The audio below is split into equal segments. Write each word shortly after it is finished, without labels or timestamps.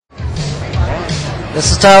This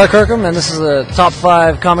is Tyler Kirkham, and this is the Top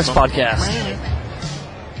 5 Comics Podcast.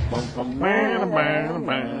 Welcome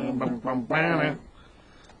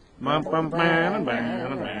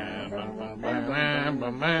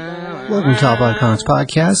to Top 5 Comics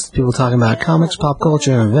Podcast. People talking about comics, pop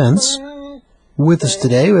culture, and events. With us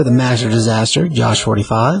today, we have the Master of Disaster,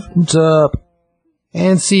 Josh45. What's up?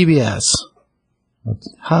 And CBS.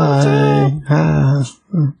 Hi. Hi.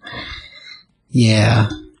 Yeah.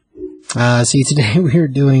 See, today we are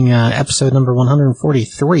doing episode number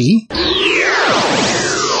 143.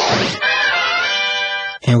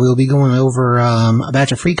 And we'll be going over a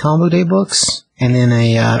batch of free Combo Day books, and then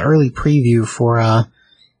a early preview for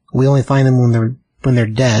We Only Find Them When They're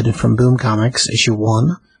Dead from Boom Comics, issue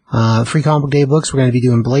 1. Free Combo Day books, we're going to be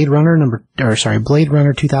doing Blade Runner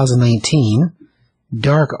 2019,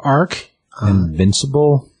 Dark Ark,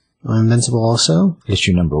 Invincible also,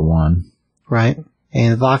 issue number 1. Right.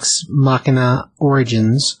 And Vox Machina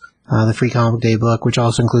Origins, the free comic day book, which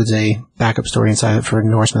also includes a backup story inside it for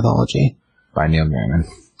Norse mythology. By Neil Gaiman.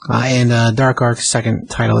 And Dark Ark's second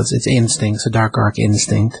title, it's Instinct, so Dark Ark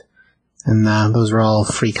Instinct. And those are all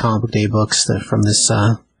free comic book day books from this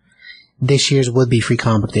year's would-be free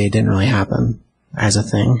comic book day. It didn't really happen as a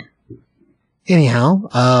thing. Anyhow,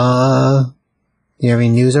 do you have any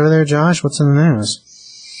news over there, Josh? What's in the news?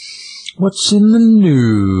 What's in the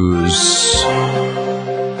news?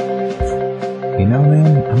 You know,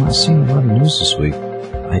 man, I'm not seeing a lot of news this week.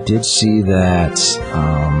 I did see that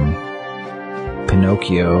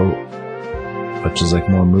Pinocchio, which is like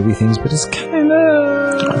more movie things, but it's kind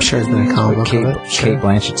of... I'm sure it's been a comic book of it. Kate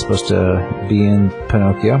Blanchett's supposed to be in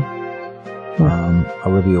Pinocchio.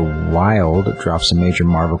 Olivia Wilde drops a major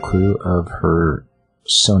Marvel clue of her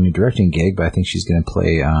Sony directing gig, but I think she's going to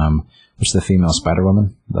play... what's the female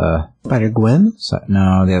Spider-Woman? Spider-Gwen?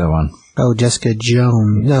 No, the other one. Oh, Jessica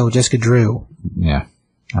Jones. No, Jessica Drew. Yeah.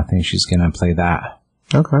 I think she's going to play that.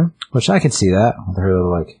 Okay. Which I could see that. With her,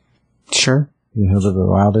 like... Sure. You know who Olivia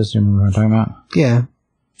Wilde is? Do you remember what I'm talking about? Yeah.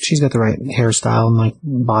 She's got the right hairstyle and, like,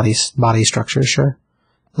 body structure, sure.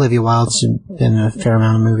 Olivia Wilde's been in a fair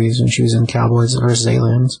amount of movies, and she was in Cowboys vs.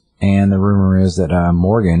 Aliens. And the rumor is that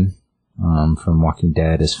Morgan from Walking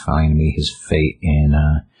Dead is finally meet his fate in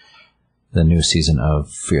the new season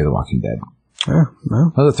of Fear the Walking Dead. Oh,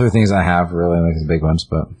 well. Those are the three things I have, really, like the big ones,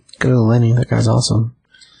 but... Good old Lenny, that guy's awesome.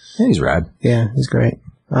 Yeah, he's rad. Yeah, he's great.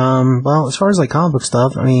 Well, as far as, like, comic book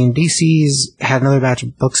stuff, I mean, DC's had another batch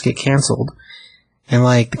of books get canceled. And,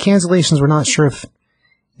 like, the cancellations, we're not sure if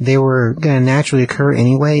they were going to naturally occur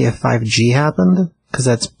anyway if 5G happened, because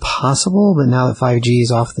that's possible, but now that 5G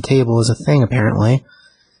is off the table is a thing, apparently,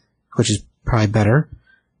 which is probably better.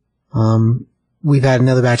 We've had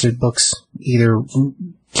another batch of books either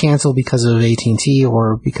canceled because of AT&T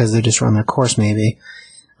or because they just run their course, maybe.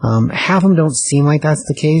 Half of them don't seem like that's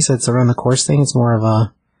the case. It's a run the course thing. It's more of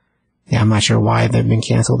a... Yeah, I'm not sure why they've been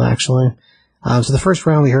canceled, actually. So the first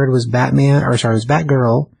round we heard was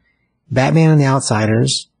Batgirl, Batman and the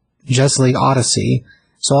Outsiders, Justice League Odyssey.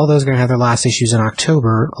 So all those are going to have their last issues in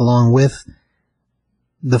October, along with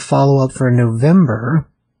the follow-up for November,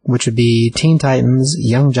 which would be Teen Titans,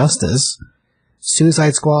 Young Justice,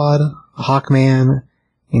 Suicide Squad, Hawkman,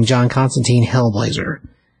 and John Constantine Hellblazer,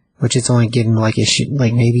 which it's only getting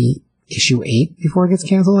maybe issue 8 before it gets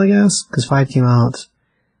canceled, I guess, because 5 came out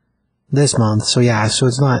this month. So yeah, it's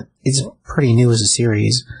pretty new as a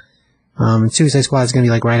series. Suicide Squad is going to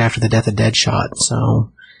be like right after the death of Deadshot,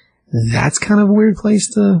 so that's kind of a weird place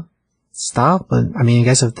to stop, but I mean, I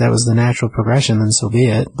guess if that was the natural progression, then so be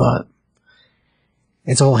it, but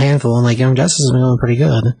it's a whole handful, and like Young Justice has been going pretty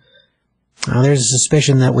good. There's a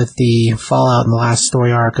suspicion that with the fallout in the last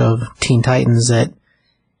story arc of Teen Titans that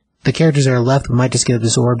the characters that are left might just get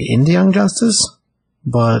absorbed into Young Justice,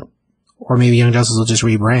 or maybe Young Justice will just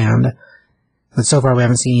rebrand. But so far we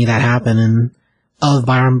haven't seen any of that happen, and of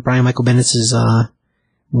Brian Michael Bendis'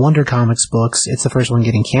 Wonder Comics books, it's the first one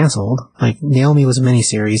getting canceled. Like, Naomi was a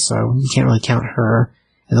miniseries, so you can't really count her,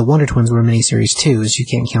 and the Wonder Twins were a miniseries too, so you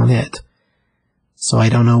can't count it. So I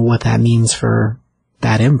don't know what that means for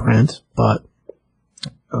that imprint, but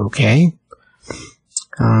okay.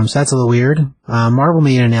 So that's a little weird. Marvel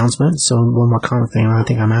made an announcement, so one more comic thing, I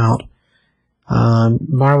think I'm out.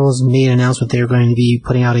 Marvel's made an announcement they're going to be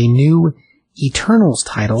putting out a new Eternals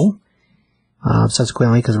title,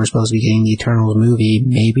 subsequently, because we're supposed to be getting the Eternals movie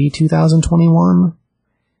maybe 2021,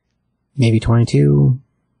 maybe 22,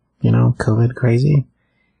 COVID crazy.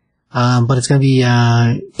 But it's going to be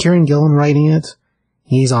Kieran Gillen writing it.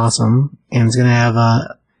 He's awesome. And it's going to have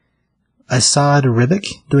Asad Ribic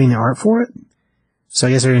doing the art for it. So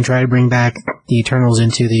I guess they're going to try to bring back the Eternals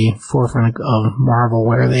into the forefront of Marvel,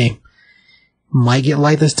 where they might get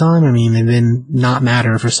light this time. I mean, they've been not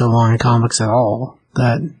matter for so long in comics at all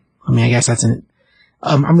that, I mean, I guess that's I'm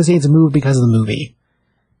going to say it's a move because of the movie.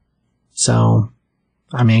 So,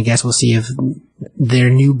 I mean, I guess we'll see if their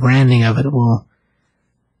new branding of it will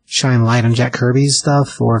shine light on Jack Kirby's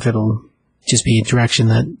stuff, or if it'll just be a direction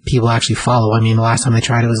that people actually follow. I mean, the last time they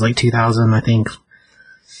tried it was like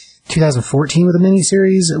 2014 with a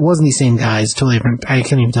miniseries. It wasn't the same guys, totally different. I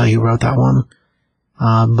can't even tell you who wrote that one.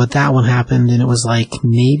 But that one happened, and it was like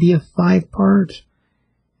maybe a 5-part.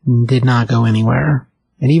 Did not go anywhere.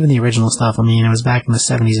 And even the original stuff, I mean, it was back in the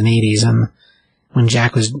 70s and 80s, and when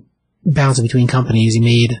Jack was bouncing between companies, he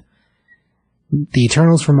made the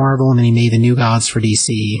Eternals for Marvel, and then he made the New Gods for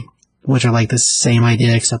DC, which are like the same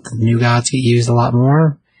idea, except that the New Gods get used a lot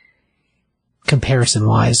more,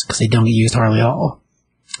 comparison-wise, because they don't get used hardly at all.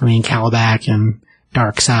 I mean, Calabac and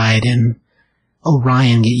Darkseid and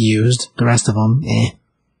Orion get used. The rest of them, eh.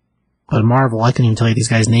 But Marvel, I couldn't even tell you these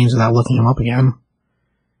guys' names without looking them up again.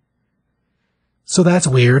 So that's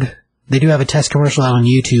weird. They do have a test commercial out on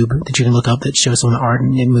YouTube that you can look up that shows some of the art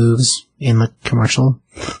and it moves in the commercial.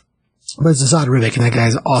 But it's Asad Ribic, and that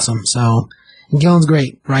guy's awesome. So, and Gillen's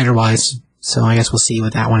great, writer-wise. So I guess we'll see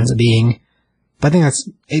what that one ends up being. But I think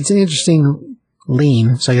it's an interesting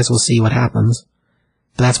lean, so I guess we'll see what happens.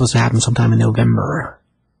 But that's supposed to happen sometime in November.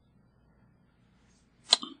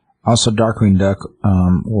 Also, Darkwing Duck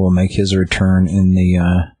will make his return in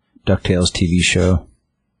the DuckTales TV show.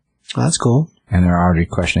 Oh, that's cool. And they're already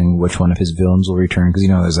questioning which one of his villains will return. Because, you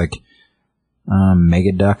know, there's like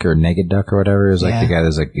Mega Duck or Nega Duck or whatever. It was like the guy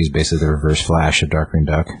that's like, he's basically the reverse Flash of Darkwing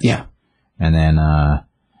Duck. Yeah. And then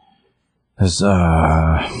there's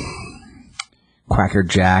Quacker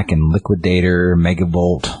Jack and Liquidator,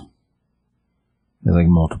 Megavolt. There's like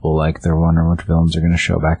multiple, like they're wondering which villains are going to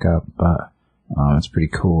show back up. But it's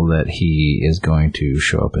pretty cool that he is going to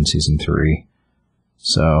show up in season 3.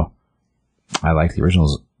 So I like the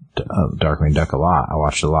originals. Darkwing Duck a lot. I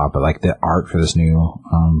watched it a lot, but like the art for this new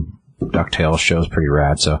DuckTales show is pretty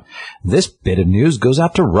rad. So this bit of news goes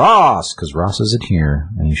out to Ross, because Ross isn't here,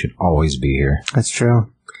 and he should always be here. That's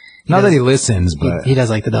true. Not that he listens, but he does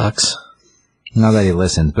like the Ducks. Not that he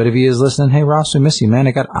listens, but if he is listening, hey Ross, we miss you, man.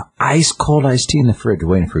 I got ice cold iced tea in the fridge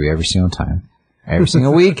waiting for you every single time, every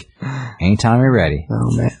single week, anytime you're ready.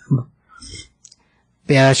 Oh man.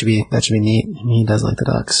 But yeah, that should be neat. He does like the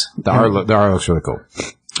Ducks. The art looks really cool.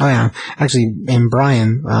 Oh yeah, actually, and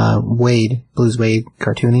Brian Wade, Blues Wade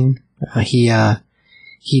cartooning, he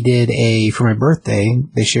did for my birthday.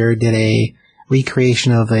 They did a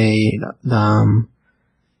recreation of a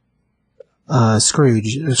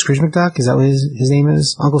Scrooge McDuck. Is that what his name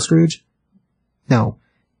is? Uncle Scrooge? No,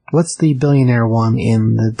 what's the billionaire one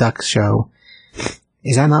in the Duck show?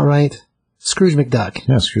 Is that not right? Scrooge McDuck.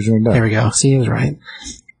 Yeah, Scrooge McDuck. There we go. See, he was right.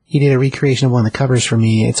 He did a recreation of one of the covers for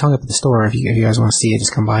me. It's hung up at the store. If you guys want to see it,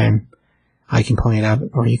 just come by and I can point it out,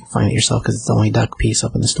 or you can find it yourself because it's the only duck piece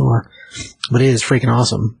up in the store. But it is freaking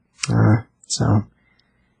awesome. So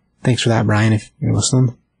thanks for that, Brian, if you're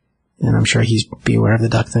listening. And I'm sure he's be aware of the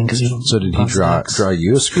duck thing. So did he draw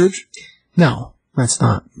you a Scrooge? No, that's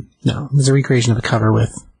not. No, it's a recreation of a cover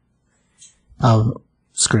of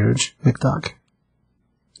Scrooge McDuck,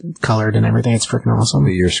 colored and everything. It's freaking awesome. But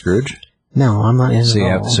you're Scrooge? No, I'm not in so it you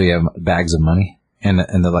at have all. So you have bags of money and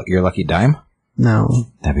your lucky dime? No.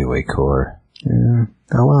 That'd be way cooler. Yeah.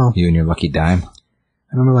 Oh well. You and your lucky dime.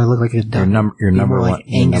 I don't know if I look like a duck. Your number one, like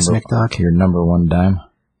Angus McDuck. Your number one dime.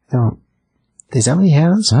 I don't. Is that what he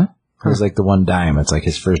has? Huh? It was like the one dime. It's like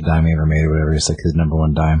his first dime he ever made or whatever. It's like his number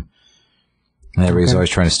one dime. And everybody's always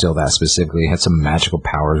trying to steal that specifically. He had some magical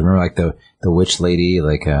powers. Remember like the witch lady,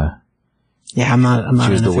 like yeah, I'm not.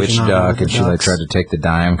 She was the witch duck, and she like tried to take the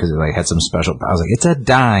dime because it like had some special. I was like, it's a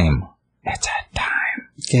dime. It's a dime.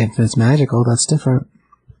 Yeah, if it's magical, that's different.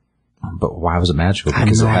 But why was it magical? I have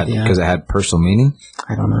Because no it had idea. because it had personal meaning.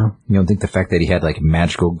 I don't know. You don't think the fact that he had like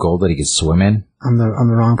magical gold that he could swim in? I'm the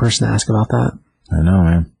wrong person to ask about that. I know,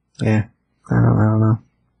 man. Yeah, I don't know.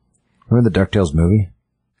 Remember the DuckTales movie?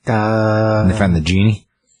 And they found the genie.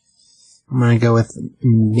 I'm gonna go with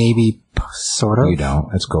maybe sort of. You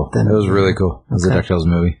don't. That's cool. Then- It was really cool. It was the Okay. DuckTales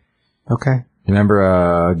movie. Okay. You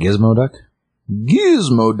remember Gizmo Duck?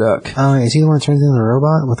 Gizmo Duck. Oh, is he the one that turns into a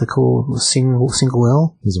robot with a cool single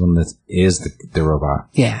wheel? He's the one that is the robot.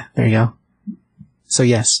 Yeah, there you go. So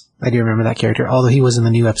yes, I do remember that character. Although he was in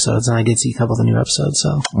the new episodes, and I did see a couple of the new episodes.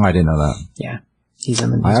 So Oh, I didn't know that. yeah, he's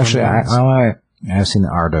in the. I've seen the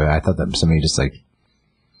art of it. I thought that somebody just like,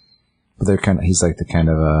 but he's like the kind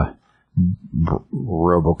of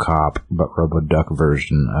RoboCop, but RoboDuck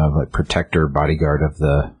version of like protector bodyguard of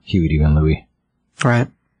the Huey, Dewey, and Louie. Right.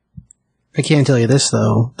 I can't tell you this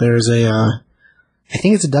though. There's a I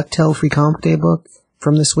think it's a DuckTale Free Comic Day book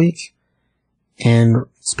from this week. And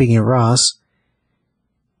speaking of Ross,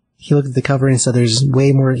 he looked at the cover and said there's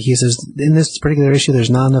way more. He says, in this particular issue, there's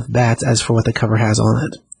not enough bats as for what the cover has on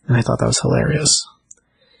it. And I thought that was hilarious.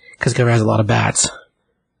 Because the cover has a lot of bats.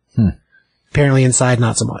 Apparently inside,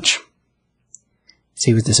 not so much. So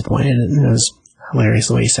he was disappointed, and it was hilarious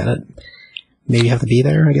the way he said it. Maybe you have to be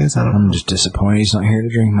there, I guess. I don't know. I'm just disappointed he's not here to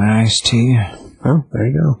drink my iced tea. Oh, there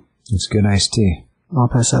you go. It's good iced tea. I'll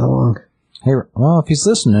pass that along. Hey, well, if he's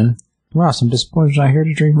listening, Ross, I'm disappointed he's not here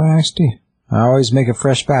to drink my iced tea. I always make a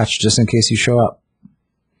fresh batch just in case you show up.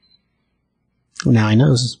 Now he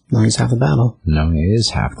knows. Now he's half the battle. No, it is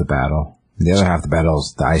half the battle. The other half of the battle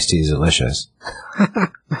is the iced tea is delicious.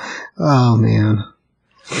 Oh, man.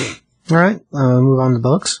 All right, move on to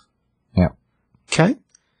books. Yep. Okay.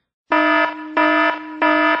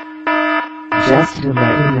 Just to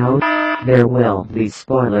let you know, there will be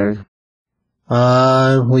spoilers.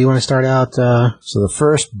 Well, you want to start out, So the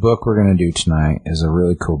first book we're going to do tonight is a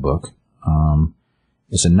really cool book.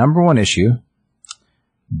 It's a #1 issue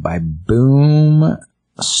by Boom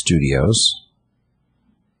Studios.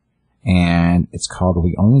 And it's called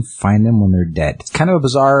We Only Find Them When They're Dead. It's kind of a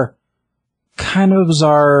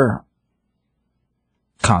bizarre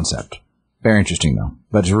concept. Very interesting though,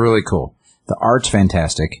 but it's really cool. The art's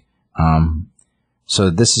fantastic. So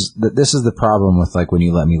this is the problem with like when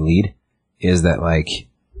you let me lead is that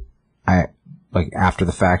after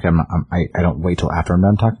the fact I don't wait till after I'm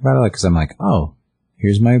done talking about it, like, cause I'm like, oh,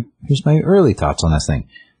 here's my early thoughts on this thing.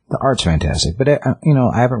 The art's fantastic, but I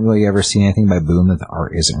haven't really ever seen anything by Boom that the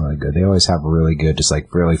art isn't really good. They always have really good, just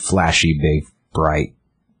like really flashy, big, bright,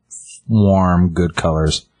 warm, good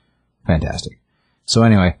colors. Fantastic. So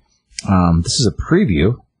anyway, this is a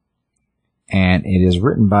preview, and it is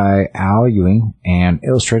written by Al Ewing and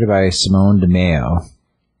illustrated by Simone DeMeo.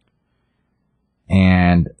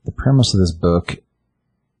 And the premise of this book,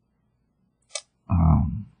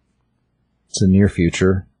 it's a near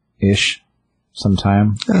future-ish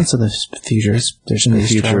sometime. that's in the future. There's In the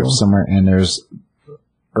space future travel. somewhere, and Earth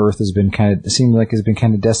has been it seems like it's been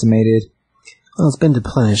kind of decimated. Well, it's been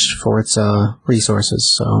deplenished for its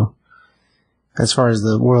resources, so as far as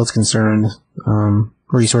the world's concerned,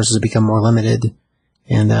 resources have become more limited,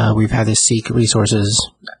 and we've had to seek resources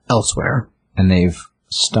elsewhere. And they've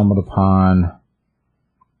stumbled upon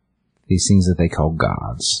these things that they call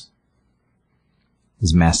gods.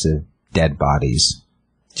 These massive dead bodies.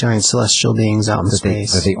 Giant celestial beings out in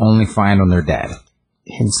space. That they only find when they're dead.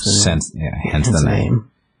 Hence the name. Hence the name.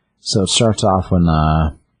 So it starts off when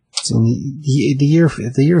It's in the year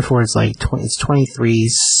before it's like it's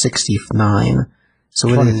 2369. So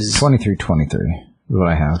it is 2323 is what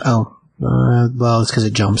I have. Oh, well, it's because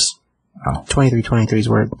it jumps. Oh. 2323 is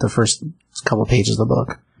where the first couple pages of the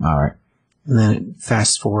book, All right. and then it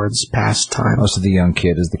fast forwards past time. Most of the young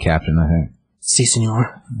kid is the captain, I think. Si,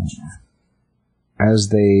 senor. As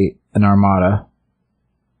an armada.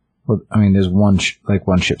 Well, I mean, there's one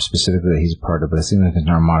ship specifically that he's a part of, but it seems like it's an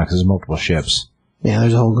armada because there's multiple ships. Yeah,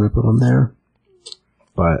 there's a whole group of them there.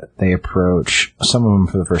 But they approach some of them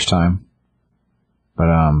for the first time. But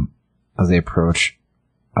as they approach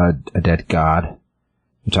a dead god,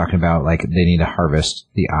 they're talking about like they need to harvest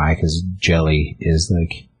the eye because jelly is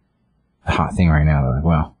like a hot thing right now. They're like,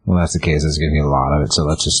 well, that's the case. There's going to be a lot of it, so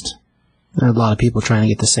let's just. There are a lot of people trying to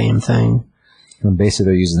get the same thing. And basically,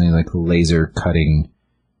 they're using like laser cutting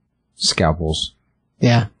scalpels.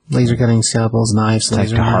 Yeah, laser cutting scalpels, knives, Like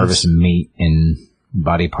laser to knives. harvest meat and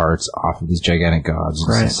body parts off of these gigantic gods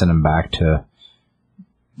Right. and send them back to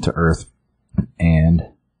Earth. And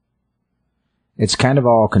it's kind of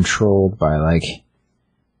all controlled by like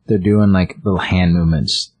they're doing like little hand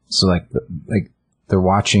movements. So like they're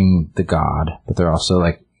watching the god, but they're also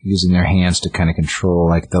like using their hands to kind of control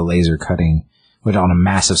like the laser cutting, but on a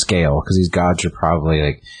massive scale because these gods are probably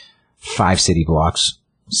like 5 city blocks.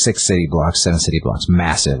 6 city blocks, 7 city blocks,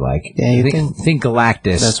 massive. Like, Yeah, you think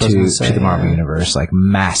Galactus That's what I was gonna say, to the Marvel yeah. universe, like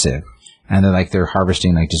massive. And they're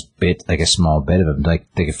harvesting like just a small bit of them, like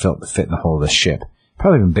they could fit in the whole of the ship.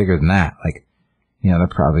 Probably even bigger than that. Like, they're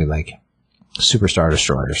probably like Superstar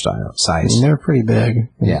Destroyer style size. I mean, they're pretty big.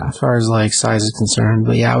 Yeah. As far as like size is concerned.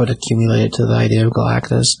 But yeah, I would accumulate it to the idea of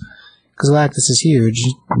Galactus. Because Galactus is huge,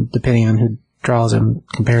 depending on who draws him in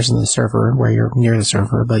comparison to the Surfer, where you're near the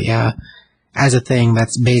Surfer. But yeah, as a thing,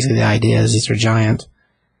 that's basically the idea, is these are giant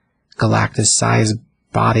Galactus-sized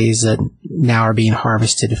bodies that now are being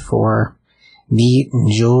harvested for meat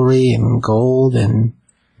and jewelry and gold and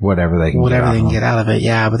whatever they can get out of it.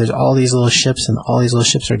 Yeah, but there's all these little ships, and all these little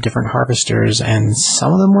ships are different harvesters, and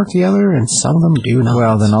some of them work together, and some of them do not.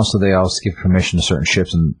 Well, then also they also give permission to certain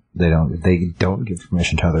ships, and they don't give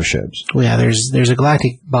permission to other ships. Well, yeah, there's a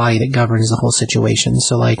galactic body that governs the whole situation.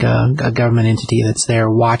 So like a government entity that's there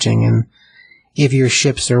watching, and if your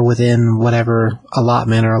ships are within whatever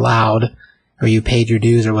allotment are allowed, or you paid your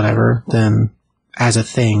dues or whatever, then as a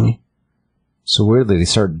thing. So weirdly, they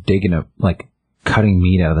start digging up, like, cutting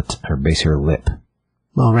meat out of her base of her lip.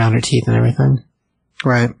 Well, around her teeth and everything.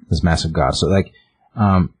 Right. This massive god. So, like,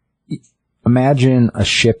 imagine a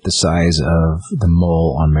ship the size of the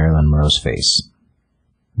mole on Marilyn Monroe's face.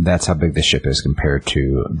 That's how big the ship is compared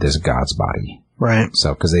to this god's body. Right.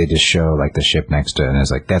 So, because they just show, like, the ship next to it, and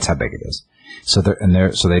it's like, that's how big it is. So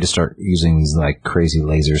they just start using these, like, crazy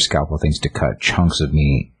laser scalpel things to cut chunks of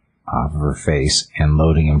meat off of her face and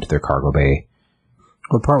loading them to their cargo bay.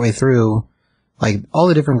 Well, partway through, like, all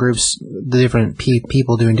the different groups, the different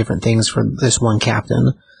people doing different things for this one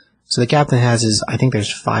captain. So the captain has I think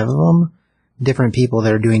there's 5 of them, different people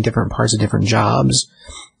that are doing different parts of different jobs.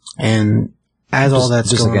 And as all that's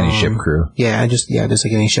just going like any on, ship crew. Yeah, just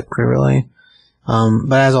like any ship crew, really.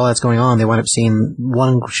 But as all that's going on, they wind up seeing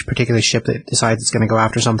one particular ship that decides it's going to go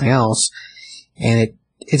after something else. And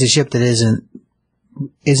it's a ship that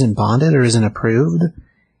isn't bonded or isn't approved.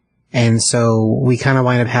 And so we kind of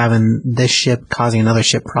wind up having this ship causing another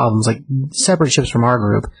ship problems, like separate ships from our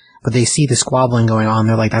group, but they see the squabbling going on.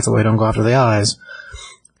 They're like, that's why we don't go after the allies.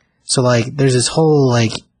 So like, there's this whole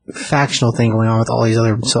like factional thing going on with all these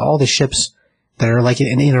so all the ships that are like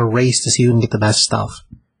in a race to see who can get the best stuff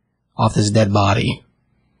off this dead body.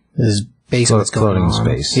 This is basically what's going on.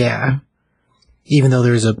 Floating in space. Yeah. Even though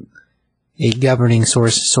there's a governing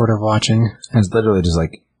source sort of watching. And it's literally just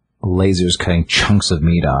like lasers cutting chunks of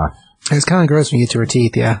meat off. It's kind of gross when you get to her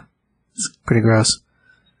teeth, yeah. It's pretty gross.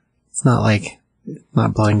 It's not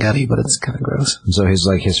blood and gutty, but it's kind of gross. And so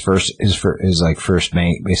his first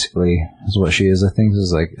mate basically is what she is. I think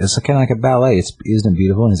is like it's kind of like a ballet. Isn't it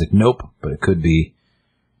beautiful? And he's like, nope, but it could be.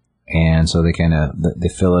 And so they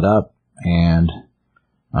fill it up, and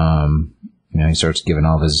he starts giving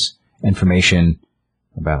all of his information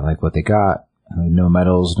about like what they got. No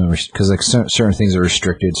metals, because like certain things are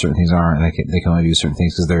restricted, certain things aren't, and they can only do certain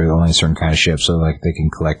things because they're only a certain kind of ship. So like they can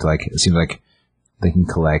collect, like it seems like they can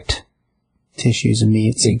collect tissues and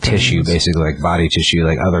meats, tissue, basically like body tissue.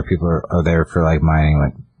 Like other people are there for like mining,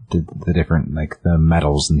 like the different like the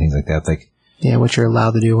metals and things like that. Like yeah, what you're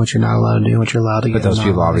allowed to do, what you're not allowed to do, what you're allowed to get. But those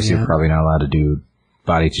people obviously are probably not allowed to do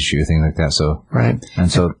body tissue, things like that. So right, and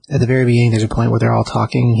so at the very beginning, there's a point where they're all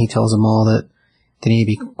talking. He tells them all that they need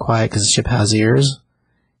to be quiet because the ship has ears,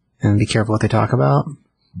 and be careful what they talk about.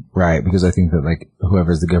 Right, because I think that like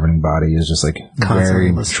whoever's the governing body is just like very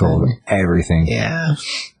in control of everything. Yeah.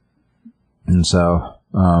 And so,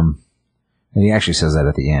 and he actually says that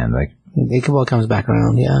at the end, like Ichabod comes back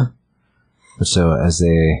around, yeah. But so as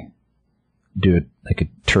they do it, like a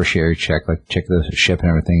tertiary check, like check the ship and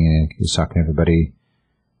everything, and he's talking to everybody,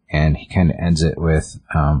 and he kind of ends it with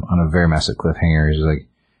on a very massive cliffhanger. He's like,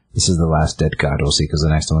 "This is the last dead god we'll see, because the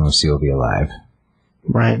next one we'll see will be alive."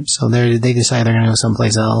 Right. So they decide they're going to go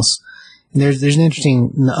someplace else. And there's an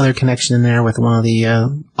interesting other connection in there with one of the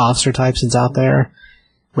officer types that's out there.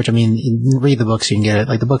 Which, I mean, read the book so you can get it.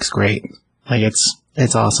 Like, the book's great. Like,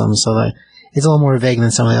 it's awesome. So it's a little more vague than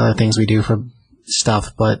some of the other things we do for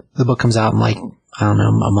stuff, but the book comes out in like, I don't know,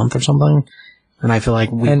 a month or something. And I feel like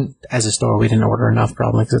as a store, we didn't order enough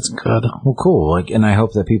probably because it's good. Well, cool. Like, and I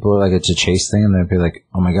hope that people are like, it's a chase thing, and they'll be like,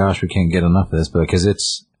 oh my gosh, we can't get enough of this, but because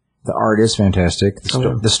the art is fantastic.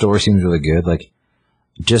 The story seems really good. Like,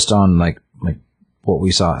 just on like what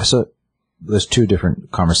we saw. So there's 2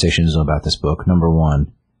 different conversations about this book. Number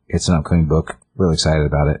 1, it's an upcoming book. Really excited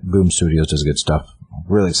about it. Boom Studios does good stuff.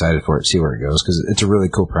 Really excited for it. See where it goes, because it's a really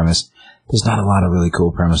cool premise. There's not a lot of really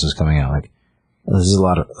cool premises coming out. Like, there's a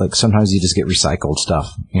lot of, like, sometimes you just get recycled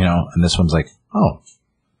stuff, and this one's like, oh,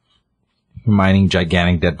 mining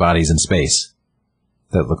gigantic dead bodies in space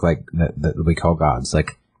that look like, that we call gods.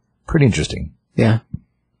 Like, pretty interesting. Yeah.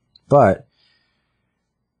 But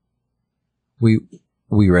we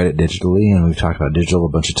read it digitally, and we've talked about digital a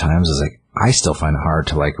bunch of times. It's like, I still find it hard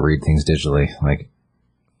to like read things digitally. Like,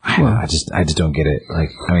 I just don't get it. Like,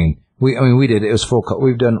 I mean, we did. It was full.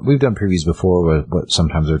 We've done previews before, but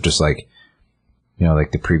sometimes they're just like,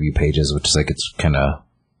 like the preview pages, which is like it's kind of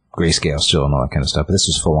grayscale still and all that kind of stuff. But this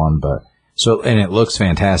was full on. But so, and it looks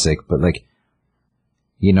fantastic. But like,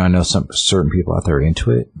 I know some certain people out there are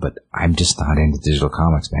into it, but I'm just not into digital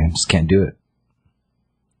comics, man. Just can't do it.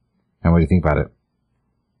 And what do you think about it?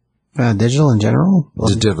 Digital in general? Well,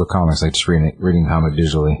 Just digital comics, like just reading comic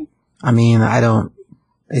digitally. I mean, I don't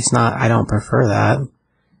prefer that.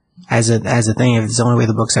 As a thing, if it's the only way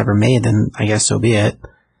the book's ever made, then I guess so be it.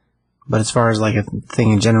 But as far as like a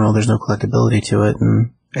thing in general, there's no collectability to it,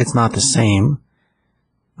 and it's not the same.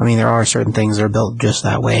 I mean, there are certain things that are built just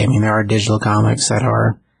that way. I mean, there are digital comics that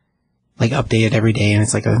are like updated every day, and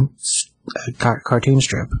it's like a cartoon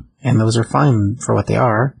strip, and those are fine for what they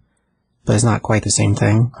are, but it's not quite the same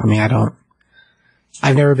thing. I mean,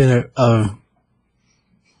 I've never been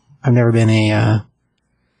a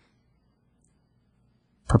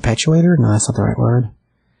perpetuator? No, that's not the right word.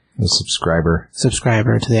 A subscriber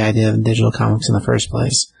to the idea of digital comics in the first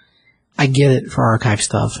place. I get it for archive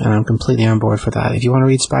stuff, and I'm completely on board for that. If you want to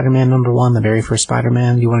read Spider-Man #1, the very first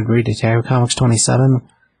Spider-Man, you want to read Detective Comics 27,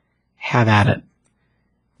 have at it.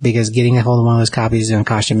 Because getting a hold of one of those copies is going to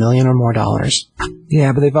cost you $1 million or more.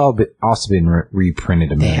 Yeah, but they've also been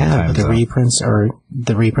reprinted a million times. But the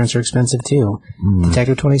reprints are expensive too.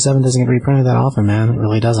 Detective 27 doesn't get reprinted that often, man. It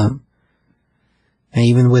really doesn't. And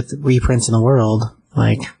even with reprints in the world,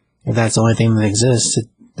 like, if that's the only thing that exists,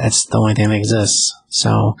 that's the only thing that exists.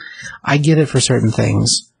 So, I get it for certain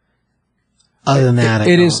things. Other than that,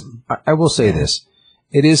 I will say this.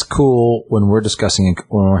 It is cool when we're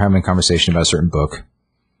having a conversation about a certain book,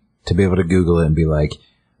 to be able to Google it and be like,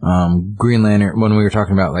 Green Lantern, when we were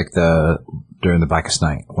talking about like during the Blackest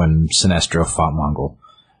Night, when Sinestro fought Mongol,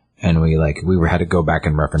 and we had to go back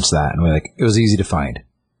and reference that, and it was easy to find.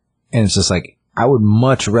 And it's just like, I would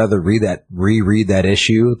much rather reread that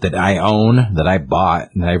issue that I own, that I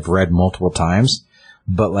bought, and that I've read multiple times.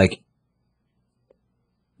 But like,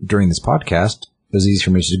 during this podcast, it was easy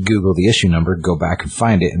for me to Google the issue number, go back and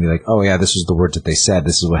find it, and be like, oh yeah, this was the words that they said,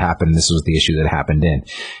 this is what happened, this was the issue that happened in.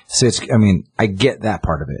 So I get that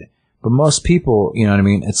part of it. But most people, you know what I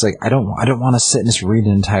mean? It's like, I don't want to sit and just read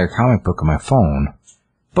an entire comic book on my phone.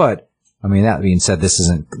 But, I mean, that being said, this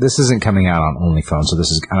isn't coming out on OnlyPhone, so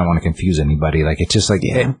I don't want to confuse anybody. Like, it's just like,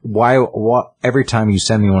 every time you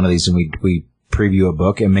send me one of these and we preview a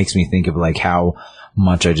book, it makes me think of like how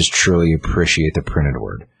much I just truly appreciate the printed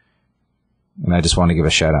word. And I just want to give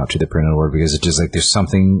a shout out to the printed word, because it's just like, there's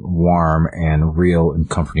something warm and real and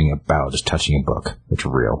comforting about just touching a book. It's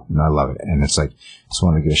real, and I love it. And it's like, I just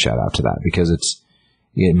want to give a shout out to that, because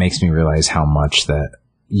it makes me realize how much that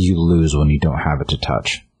you lose when you don't have it to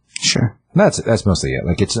touch. Sure. And that's mostly it.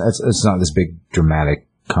 Like, it's not this big dramatic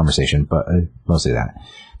conversation, but mostly that.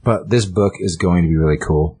 But this book is going to be really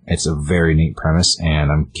cool. It's a very neat premise,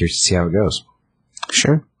 and I'm curious to see how it goes.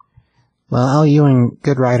 Sure. Well, Al Ewing,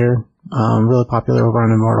 good writer. Really popular over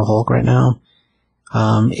on Immortal Hulk right now.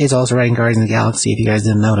 Is also writing Guardians of the Galaxy, if you guys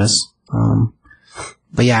didn't notice.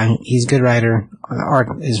 But yeah, he's a good writer. Art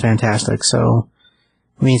is fantastic. So,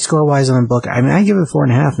 I mean, score-wise on the book, I mean, I give it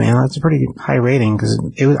 4.5, man. That's a pretty high rating, because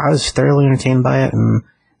I was thoroughly entertained by it, and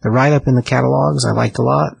the write-up in the catalogs I liked a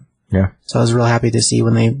lot. Yeah. So I was real happy to see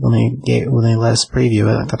when they let us preview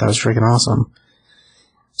it. I thought that was freaking awesome.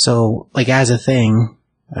 So, like, as a thing,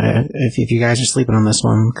 if you guys are sleeping on this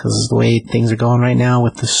one, because the way things are going right now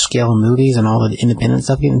with the scale of movies and all the independent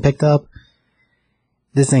stuff getting picked up,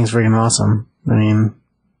 this thing's freaking awesome. I mean,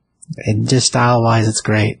 just style-wise, it's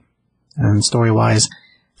great. And story-wise,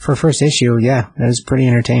 for first issue, yeah, it was pretty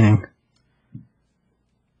entertaining.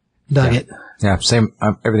 Dug it. Yeah, same.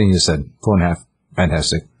 Everything you said. 4.5.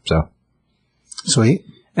 Fantastic. So sweet.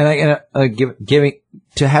 And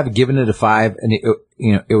to have given it a 5, and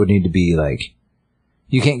it would need to be like,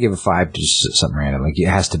 you can't give a 5 to just something random. Like, it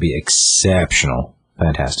has to be exceptional,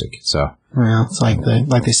 fantastic. So well, it's like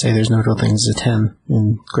they say, there's no real thing as a 10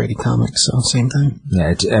 in graded comics. So same thing.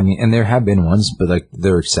 Yeah, and there have been ones, but like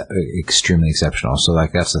they're extremely exceptional. So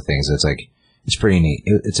like that's the thing. So it's like, it's pretty neat.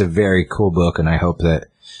 It's a very cool book, and I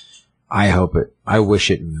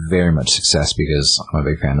wish it very much success, because I'm a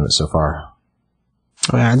big fan of it so far.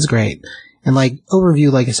 Oh yeah, it's great. And like,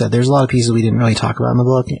 overview, like I said, there's a lot of pieces we didn't really talk about in the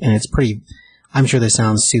book, and it's pretty, I'm sure this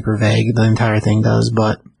sounds super vague, the entire thing does,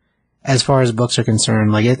 but as far as books are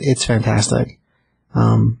concerned, like, it's fantastic.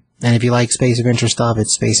 And if you like space adventure stuff,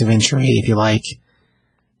 it's space adventure. If you like,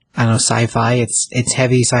 I don't know, sci-fi, it's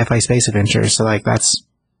heavy sci-fi space adventure, so like, it's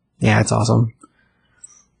awesome.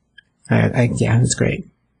 Yeah, it's great.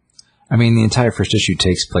 I mean, the entire first issue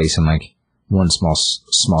takes place in like one small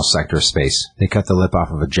sector of space. They cut the lip off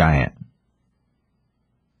of a giant.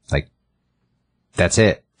 Like, that's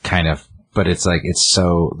it, kind of. But it's like, it's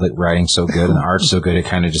so, like, writing's so good and the art's so good, it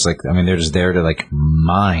kind of just like, I mean, they're just there to like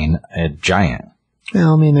mine a giant.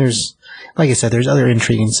 Well, I mean, there's, like I said, there's other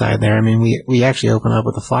intriguing side there. I mean, we actually open up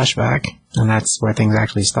with a flashback, and that's where things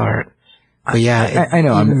actually start. But yeah, I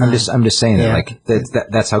know. even I'm just saying yeah. that like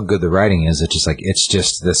that's how good the writing is. It's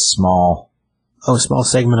just this small. small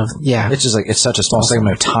segment of It's just like it's such a small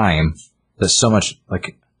segment of time. There's so much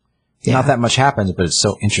like not that much happens, but it's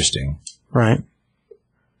so interesting. Right.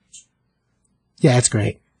 Yeah, it's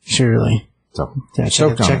great. Surely. So Yeah,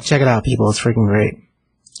 check it out, people. It's freaking great.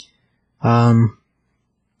 All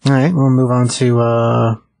right, we'll move on to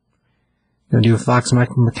gonna do Vox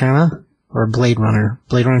Machina or Blade Runner.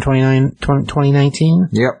 Blade Runner 2019?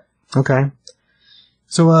 Yep. Okay.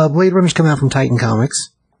 So Blade Runner's coming out from Titan Comics.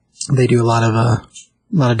 They do a lot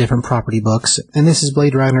of different property books, and this is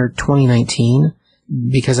Blade Runner 2019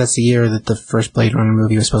 because that's the year that the first Blade Runner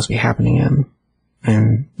movie was supposed to be happening in.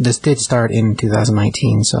 And this did start in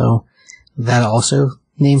 2019, so that also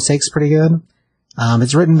namesake's pretty good.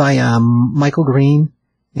 It's written by Michael Green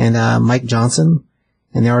and Mike Johnson,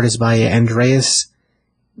 and the art is by Andreas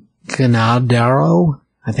Guinaldaro.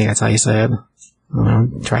 I think that's how you say it. I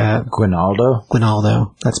don't know, try that.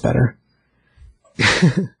 Guinaldo. That's better.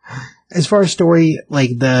 As far as story,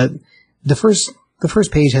 like the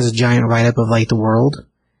first page has a giant write-up of like the world,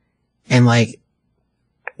 and like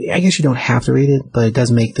I guess you don't have to read it, but it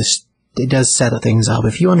does set things up.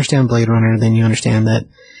 If you understand Blade Runner, then you understand that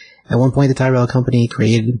at one point the Tyrell Company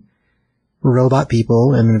created robot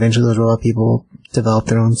people, and then eventually those robot people developed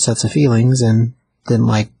their own sets of feelings and didn't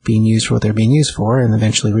like being used for what they're being used for, and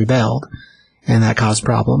eventually rebelled, and that caused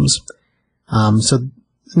problems. So,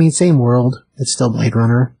 I mean, same world. It's still Blade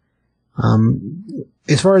Runner.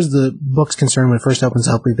 As far as the book's concerned, when it first opens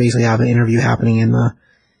up, we basically have an interview happening and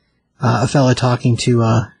a fellow talking to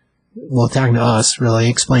us, really,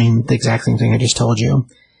 explain the exact same thing I just told you.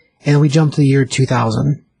 And we jump to the year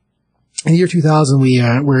 2000. In the year 2000,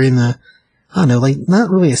 we're in the, I don't know, like, not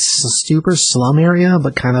really a super slum area,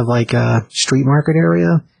 but kind of like a street market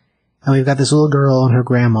area. And we've got this little girl and her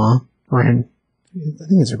grandma, I think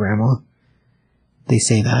it's her grandma. They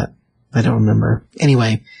say that. I don't remember.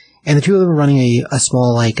 Anyway, and the two of them are running a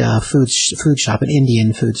small, like, food shop, an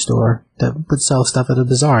Indian food store that would sell stuff at a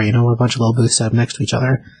bazaar, with a bunch of little booths set up next to each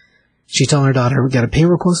other. She's telling her daughter, we gotta pay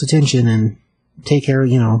real close attention and take care,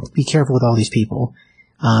 be careful with all these people.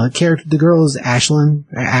 The girl is Ashina,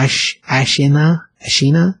 Ashina,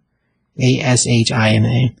 Ashina.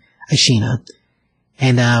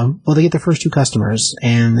 And, they get their first two customers,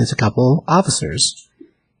 and there's a couple officers.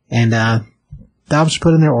 And, the officers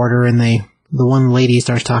put in their order, and the one lady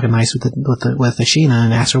starts talking nice with Ashina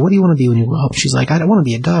and asks her, what do you want to be when you grow up? She's like, I don't want to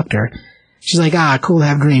be a doctor. She's like, cool to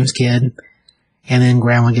have dreams, kid. And then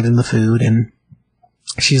grandma gives him the food, and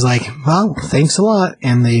she's like, well, thanks a lot.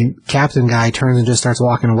 And the captain guy turns and just starts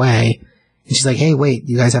walking away. And she's like, hey, wait,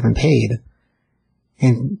 you guys haven't paid.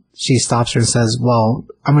 And she stops her and says, well,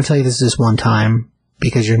 I'm going to tell you this one time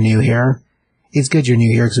because you're new here. It's good you're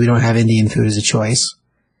new here because we don't have Indian food as a choice.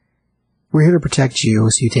 We're here to protect you,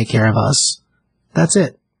 so you take care of us. That's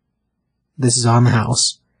it. This is on the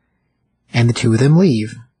house. And the two of them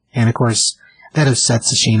leave. And of course, that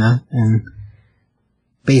upsets Ashina, and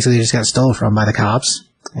basically just got stolen from by the cops.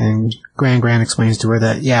 And Gran explains to her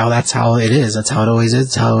that, yeah, well, that's how it is. That's how it always is.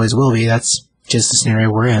 That's how it always will be. That's just the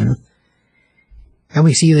scenario we're in. And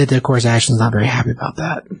we see that, of course, Ashton's not very happy about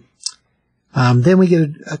that. Then we get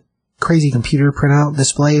a crazy computer printout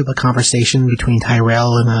display of a conversation between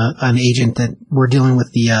Tyrell and an agent that we're dealing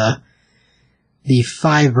with the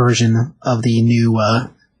 5 version of the new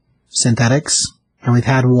synthetics. And we've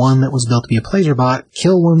had one that was built to be a pleasure bot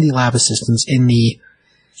kill one of the lab assistants in the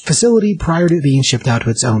facility prior to it being shipped out to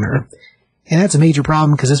its owner. And that's a major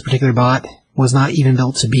problem because this particular bot was not even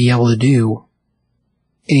built to be able to do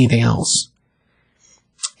anything else.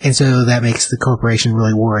 And so that makes the corporation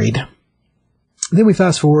really worried. Then we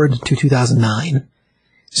fast forward to 2009.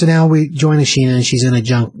 So now we join Ashina, and she's in a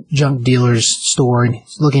junk dealer's store and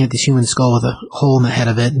looking at this human skull with a hole in the head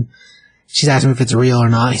of it. And she's asking if it's real or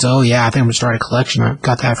not. He says, oh yeah, I think I'm going to start a collection. I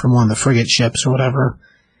got that from one of the frigate ships or whatever.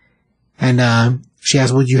 And she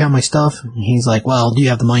asks, well, do you have my stuff? And he's like, well, do you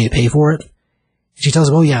have the money to pay for it? And she tells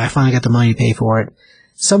him, oh yeah, I finally got the money to pay for it.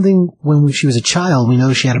 Something, when she was a child, we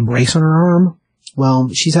noticed she had a brace on her arm. Well,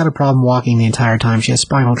 she's had a problem walking the entire time. She has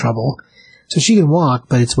spinal trouble. So she can walk,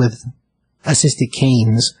 but it's with assisted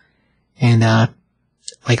canes and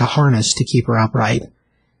like a harness to keep her upright.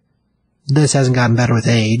 This hasn't gotten better with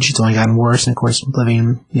age. It's only gotten worse. And of course,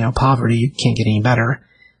 living in poverty, you can't get any better.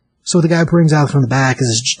 So what the guy brings out from the back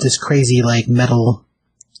is this crazy like metal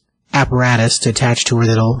apparatus to attach to her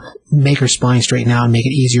that'll make her spine straighten out and make it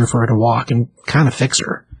easier for her to walk and kind of fix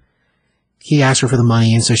her. He asks her for the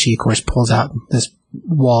money, and so she, of course, pulls out this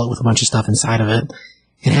wallet with a bunch of stuff inside of it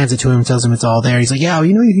and hands it to him and tells him it's all there. He's like, yeah, well,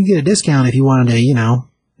 you can get a discount if you wanted to,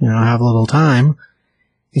 have a little time.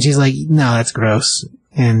 And she's like, no, that's gross.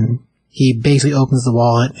 And he basically opens the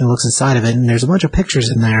wallet and looks inside of it, and there's a bunch of pictures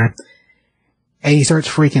in there. And he starts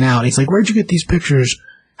freaking out. He's like, where'd you get these pictures?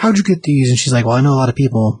 How'd you get these? And she's like, well, I know a lot of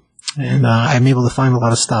people, and I'm able to find a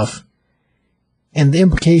lot of stuff. And the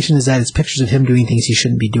implication is that it's pictures of him doing things he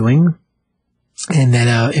shouldn't be doing, and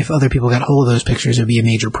that if other people got hold of those pictures, it would be a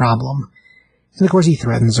major problem. And of course he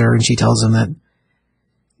threatens her, and she tells him that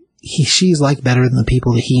she's liked better than the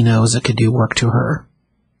people that he knows that could do work to her.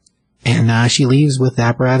 And she leaves with the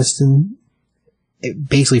apparatus, and it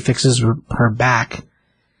basically fixes her back.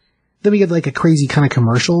 Then we get like a crazy kind of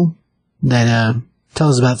commercial that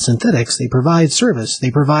tells us about synthetics. They provide service. They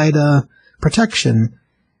provide protection.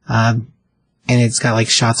 And it's got like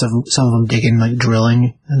shots of some of them digging, like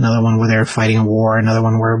drilling. Another one where they're fighting a war. Another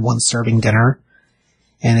one where one's serving dinner.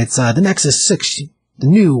 And it's the Nexus 6, the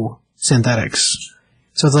new synthetics.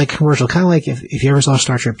 So it's like a commercial, kind of like if you ever saw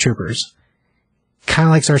Starship Troopers. Kind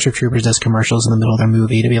of like Starship Troopers does commercials in the middle of their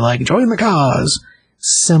movie to be like, join the cause.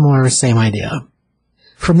 Similar, same idea.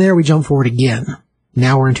 From there, we jump forward again.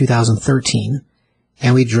 Now we're in 2013.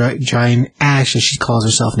 And we join Ash, as she calls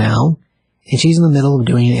herself now. And she's in the middle of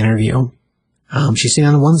doing an interview. She's sitting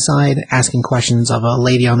on one side asking questions of a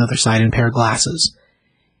lady on the other side in a pair of glasses.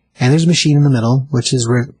 And there's a machine in the middle, which is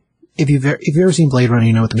where, if you've ever seen Blade Runner,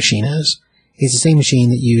 you know what the machine is. It's the same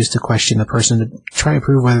machine that you use to question the person to try to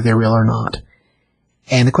prove whether they're real or not.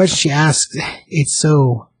 And the question she asks,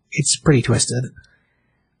 it's pretty twisted.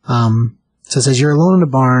 So it says, you're alone in a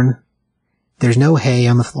barn, there's no hay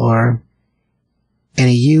on the floor, and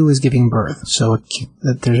a ewe is giving birth, so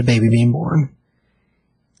there's a baby being born.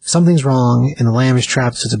 Something's wrong, and the lamb is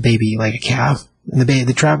trapped as a baby, like a calf, and the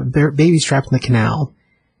baby's trapped in the canal.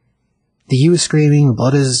 The ewe is screaming,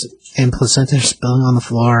 blood and placenta is spilling on the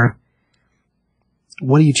floor.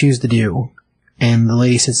 What do you choose to do? And the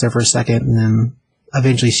lady sits there for a second, and then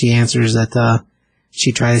eventually she answers that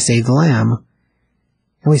she'd try to save the lamb.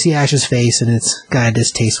 And we see Ash's face, and it's got a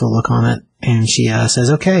distasteful look on it. And she says,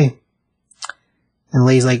 okay. And the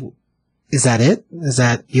lady's like, is that it? Is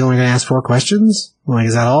that, you only going to ask 4 questions? I'm like,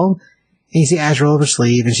 is that all? And you see Ash roll up her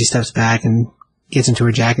sleeve, and she steps back and gets into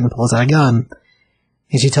her jacket and pulls out a gun.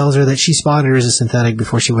 And she tells her that she spotted her as a synthetic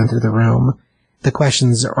before she went through the room. The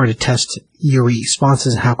questions are to test your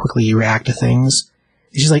responses and how quickly you react to things.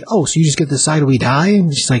 And she's like, oh, so you just get to decide we die?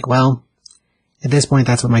 And she's like, well, at this point,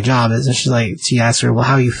 that's what my job is. And she asks her, well,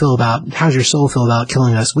 how's your soul feel about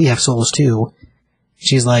killing us? We have souls too.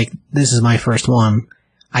 She's like, this is my first one.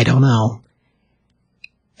 I don't know.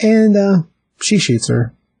 And, she shoots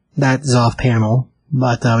her. That is off panel.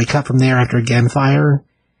 But, we cut from there after a gunfire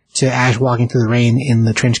to Ash walking through the rain in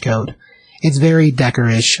the trench coat. It's very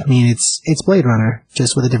Decker-ish. I mean, it's Blade Runner,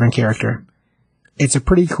 just with a different character. It's a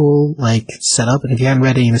pretty cool, setup, and if you hadn't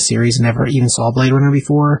read any of the series and never even saw Blade Runner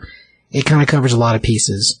before, it kind of covers a lot of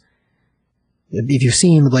pieces. If you've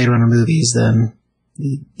seen the Blade Runner movies, then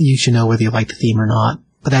you should know whether you like the theme or not.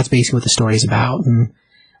 But that's basically what the story's about. And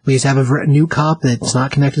we just have a new cop that's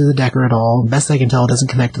not connected to the Decker at all. Best I can tell, it doesn't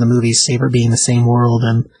connect to the movies, save it being the same world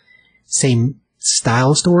and same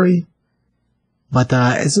style story. But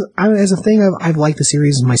as a thing, I've liked the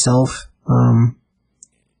series myself.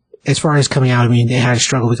 As far as coming out, I mean, it had a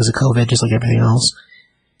struggle because of COVID, just like everything else.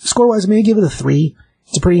 Score-wise, I'm going to give it a 3.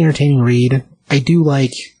 It's a pretty entertaining read. I do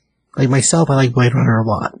like myself, I like Blade Runner a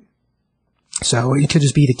lot. So it could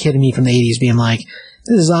just be the kid in me from the 80s being like,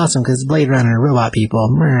 this is awesome because it's Blade Runner, robot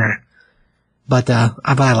people. But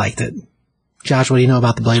I liked it. Josh, what do you know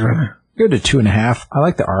about the Blade Runner? Go to 2.5. I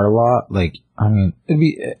like the art a lot.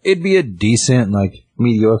 It'd be a decent,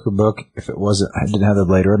 mediocre book if it didn't have the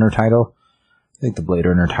Blade Runner title. I think the Blade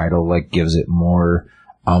Runner title, gives it more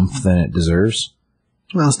oomph than it deserves.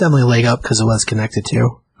 Well, it's definitely a leg up because it was connected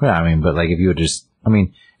to. Yeah, but if you would just,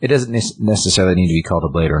 it doesn't necessarily need to be called a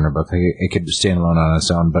Blade Runner book. It could stand alone on its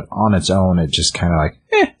own, but on its own, it just kind of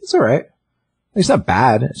it's alright. It's not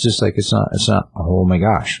bad. It's just it's not, oh my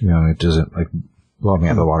gosh. It doesn't, blow me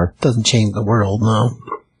out of the water. Doesn't change the world, no.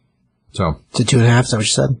 So. It's a 2.5, is that what you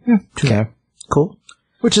said? Yeah, 2.5. Cool.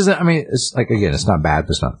 Which is, it's again, it's not bad,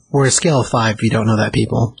 but it's not. We're a scale of 5 if you don't know that,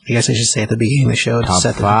 people. I guess I should say at the beginning of the show. Top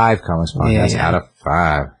 5 comics podcast out of 5.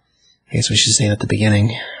 I guess we should say it at the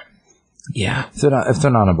beginning. Yeah. If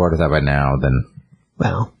they're not on board with that by now, then.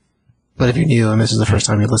 Well. But if you're new and this is the first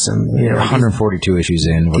time you listen. We're 142 issues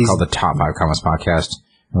in. We're called the Top 5 Comics Podcast.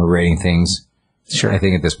 We're rating things. Sure. I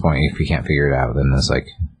think at this point, if we can't figure it out, then it's you're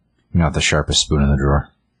not the sharpest spoon in the drawer.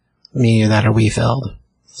 Me or that or we failed.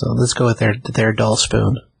 So let's go with their dull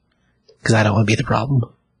spoon. Because I don't want to be the problem.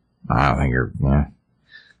 I don't think you're, yeah.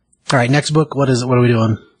 All right, next book. What is it? What are we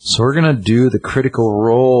doing? So we're gonna do the Critical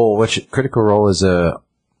Role, which Critical Role is it's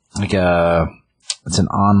an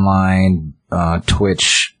online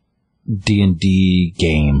Twitch D&D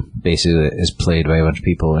game. Basically, that is played by a bunch of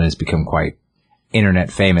people and has become quite internet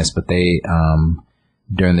famous. But they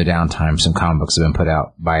during the downtime, some comic books have been put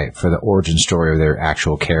out for the origin story of their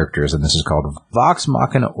actual characters, and this is called Vox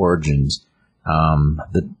Machina Origins.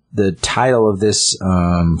 The title of this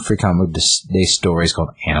free comic book day story is called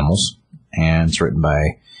Animals, and it's written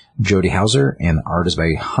by Jody Hauser, and the art is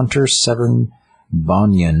by Hunter Severn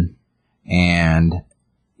Bonyan. And,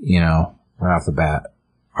 right off the bat,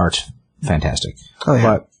 art's fantastic. Oh, yeah.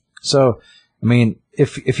 But, so, I mean,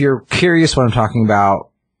 if you're curious what I'm talking about,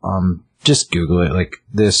 just Google it. Like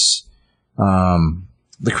this,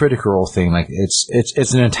 the Critical Role thing, like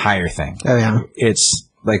it's an entire thing. Oh, yeah. It's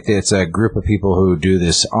like, it's a group of people who do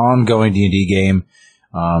this ongoing D&D game.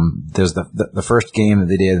 There's the first game that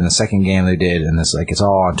they did and the second game they did, and this, like, it's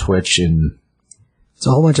all on Twitch, and it's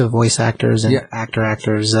a whole bunch of voice actors and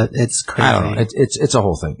actors. It's crazy. I don't know. It's a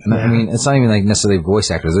whole thing. And I mean, it's not even like necessarily voice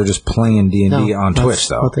actors. They're just playing D&D on Twitch,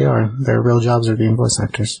 though. What they are. Their real jobs are being voice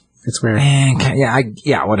actors. It's weird. And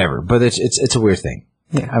whatever. But it's a weird thing.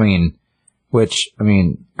 Yeah. I mean,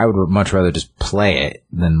 I would much rather just play it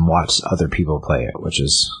than watch other people play it, which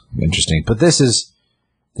is interesting. But this is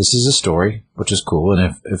a story, which is cool.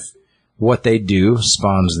 And if what they do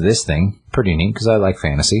spawns this thing, pretty neat, because I like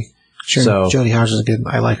fantasy. Sure. So, Jodie Hauser is good.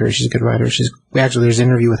 I like her. She's a good writer. There's an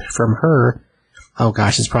interview from her. Oh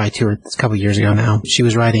gosh, it's probably a couple years ago now. She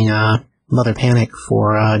was writing Mother Panic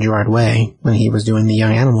for Gerard Way when he was doing the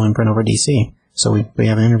Young Animal imprint over DC. So we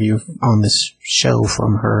have an interview on this show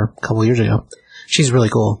from her a couple years ago. She's really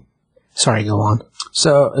cool. Sorry, go on.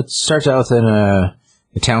 So it starts out in a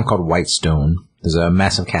town called Whitestone. There's a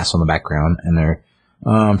massive castle in the background, and they're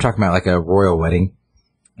talking about like a royal wedding,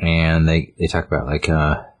 and they talk about like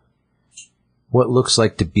what looks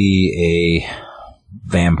like to be a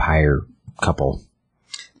vampire couple.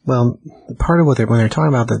 Well, part of when they're talking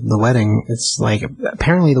about the wedding, it's like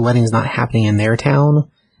apparently the wedding's not happening in their town.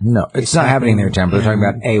 No, it's not happening in their town, but they're talking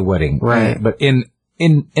about a wedding, right? But in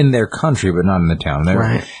their country, but not in the town.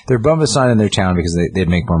 They're bummed it's not in their town because they'd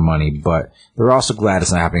make more money, but they're also glad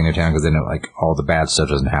it's not happening in their town because they know like all the bad stuff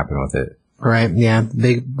doesn't happen with it. Right? Yeah.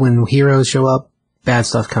 When heroes show up, bad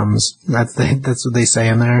stuff comes. That's what they say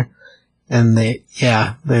in there. And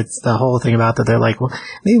it's the whole thing about that. They're like, well,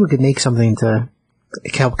 maybe we could make something to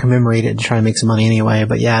help commemorate it and try to make some money anyway.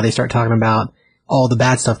 But yeah, they start talking about all the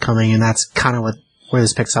bad stuff coming, and that's kind of where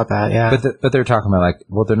this picks up at. Yeah. But they're talking about like,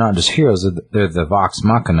 well, they're not just heroes; they're the Vox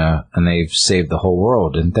Machina, and they've saved the whole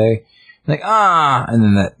world, didn't they? Like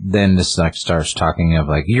and then this like starts talking of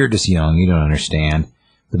like, you're just young, you don't understand.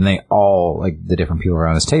 But then they all, like the different people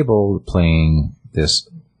around this table playing this.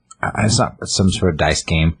 It's not some sort of dice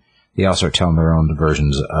game. They all start telling their own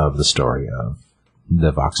versions of the story of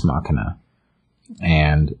the Vox Machina.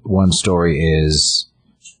 And one story is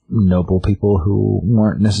noble people who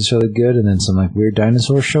weren't necessarily good, and then some like weird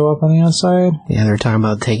dinosaurs show up on the outside. Yeah, they're talking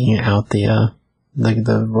about taking out the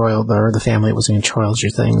royal or the family that was in charge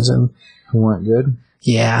of things and who weren't good.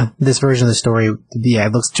 Yeah, this version of the story,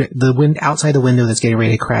 it looks outside the window that's getting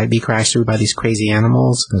ready to be crashed through by these crazy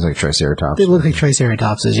animals. It's like Triceratops. They look like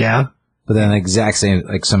Triceratopses, yeah. But then the exact same,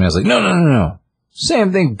 like somebody else like, no.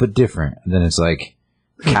 Same thing, but different. And then it's like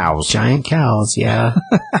cows. Giant cows, yeah.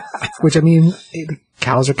 Which, I mean,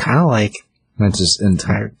 cows are kind of like... It's just,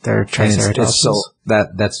 they're Triceratops. So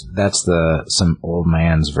that's some old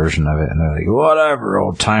man's version of it. And they're like, whatever,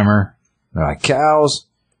 old timer. They're like, cows.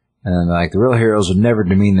 And then, like, the real heroes would never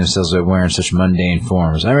demean themselves by wearing such mundane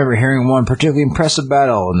forms. I remember hearing one particularly impressive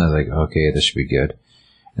battle. And they're like, okay, this should be good.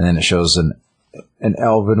 And then it shows an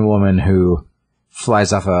elven woman who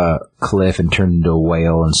flies off a cliff and turns into a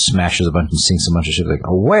whale and smashes a bunch and sinks a bunch of shit. Like,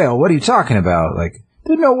 a whale? What are you talking about? Like,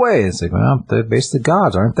 there's no way. It's like, well, they're basically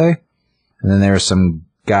gods, aren't they? And then there's some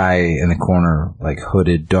guy in the corner, like,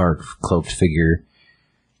 hooded, dark, cloaked figure.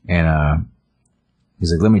 And,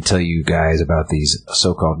 he's like, let me tell you guys about these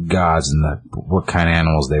so-called gods and what kind of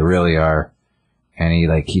animals they really are. And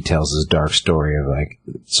he tells this dark story of like,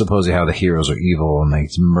 supposedly how the heroes are evil and they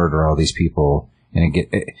murder all these people. And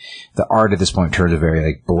the art at this point turns very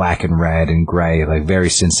like black and red and gray, like very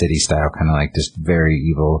Sin City style, kind of like just very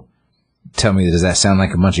evil. Tell me, does that sound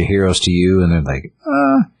like a bunch of heroes to you? And they're like,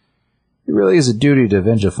 it really is a duty to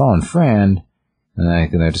avenge a fallen friend. And they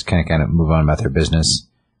just kind of move on about their business.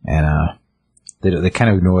 And, they kind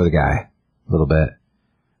of ignore the guy a little bit.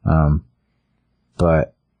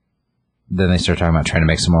 But then they start talking about trying to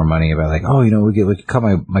make some more money about like, we could call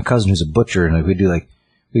my cousin who's a butcher, and like we do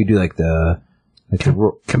like the Like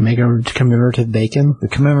Commemorative bacon. the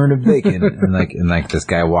commemorative bacon. and like this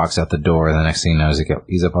guy walks out the door, and the next thing you know,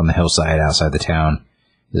 he's up on the hillside outside the town.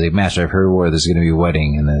 He's like, Master, I've heard word there's going to be a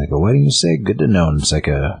wedding. And they're like, a wedding, you say? Good to know. And it's like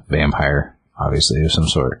a vampire, obviously, of some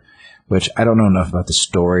sort. Which I don't know enough about the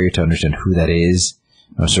story to understand who that is.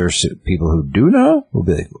 I'm sure people who do know will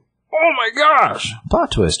be like, oh my gosh,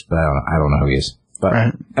 plot twist. But I don't know who he is.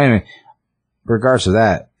 But anyway, regardless of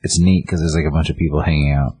that, it's neat because there's like a bunch of people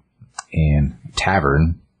hanging out in a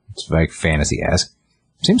tavern. It's like fantasy-esque.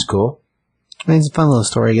 Seems cool. I mean, it's a fun little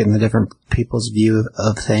story getting the different people's view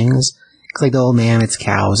of things. Cause like the old man, it's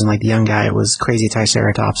cows, and like the young guy, it was crazy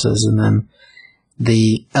triceratopses, and then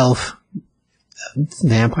the elf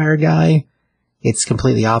vampire guy, it's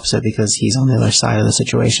completely opposite because he's on the other side of the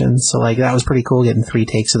situation. So like that was pretty cool getting 3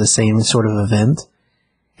 takes of the same sort of event.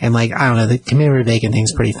 And like, I don't know, the commemorative bacon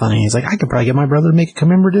thing's pretty funny. He's like, I could probably get my brother to make a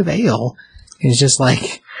commemorative ale. And it's just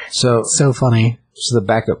like, so funny. So the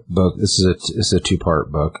backup book, this is a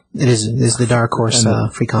 2-part book. It is the Dark Horse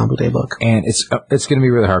Free Comic Day book. And it's going to be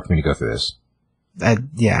really hard for me to go through this.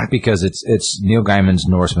 Yeah. Because it's Neil Gaiman's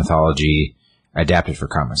Norse mythology adapted for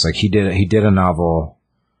comics. Like he did a novel,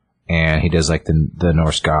 and he does like the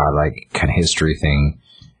Norse god like kind of history thing,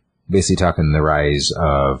 basically talking the rise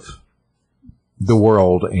of the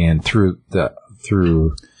world and through the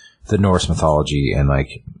Norse mythology, and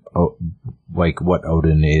like what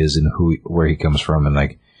Odin is and where he comes from, and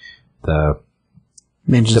like the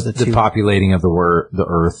populating of the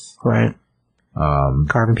earth, right?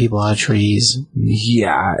 Carving people out of trees.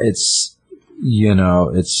 Yeah, it's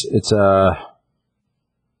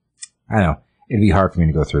I don't know. It'd be hard for me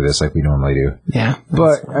to go through this like we normally do. Yeah.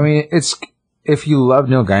 But, I mean, if you love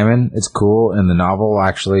Neil Gaiman, it's cool, and the novel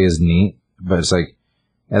actually is neat, but it's like,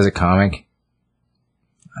 as a comic,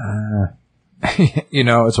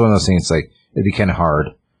 it's one of those things, like, it'd be kind of hard.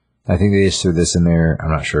 I think they just threw this in there.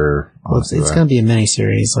 I'm not sure. Well, it's going to be a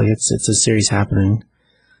mini-series. Like, it's a series happening.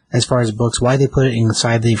 As far as books, why they put it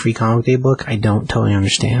inside the Free Comic Day book, I don't totally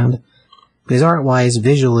understand. Because art-wise,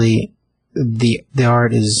 visually, the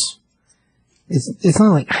art is... It's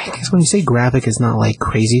not like, I guess when you say graphic, it's not like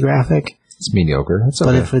crazy graphic. It's mediocre. It's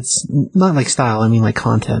okay. But if it's not like style, I mean like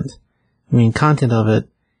content. I mean, content of it,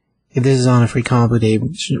 if this is on a Free Comic Day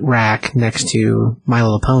rack next to My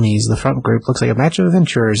Little Ponies, the front group looks like a match of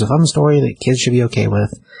adventurers, a fun story that kids should be okay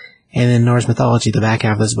with. And then Norse mythology, the back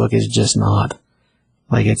half of this book is just not.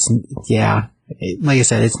 Like like I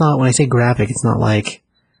said, it's not, when I say graphic, it's not like,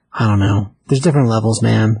 I don't know. There's different levels,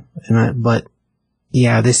 man. But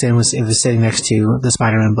yeah, this it was sitting next to the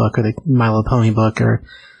Spider-Man book or the My Little Pony book or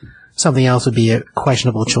something else would be a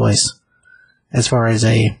questionable choice as far as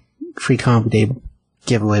a Free Comic Day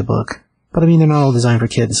giveaway book. But I mean, they're not all designed for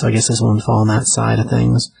kids, so I guess this one would fall on that side of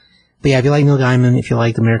things. But yeah, if you like Neil Gaiman, if you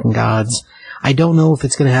like American Gods, I don't know if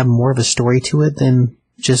it's going to have more of a story to it than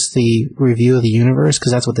just the review of the universe,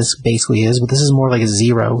 because that's what this basically is. But this is more like a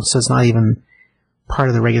zero, so it's not even part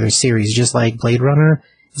of the regular series. Just like Blade Runner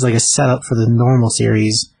is like a setup for the normal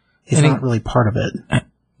series. It's not really part of it.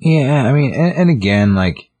 Yeah, I mean, and again,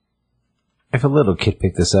 like, if a little kid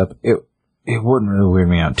picked this up, it wouldn't really weird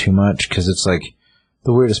me out too much, because it's like,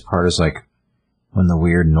 the weirdest part is like, when the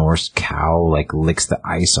weird Norse cow, like, licks the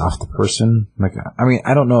ice off the person. Like, I mean,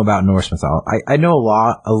 I don't know about Norse mythology. I know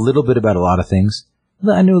a little bit about a lot of things.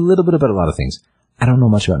 I knew a little bit about a lot of things. I don't know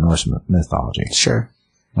much about Norse mythology. Sure.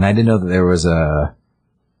 And I didn't know that there was a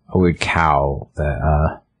weird cow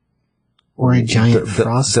that, or a giant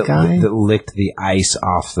frost guy? That licked the ice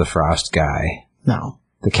off the frost guy. No.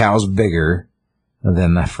 The cow's bigger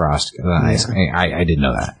than the ice. I didn't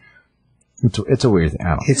know that. It's a weird thing. I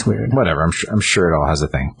don't know. It's weird. Whatever. I'm sure it all has a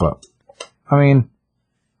thing. But, I mean,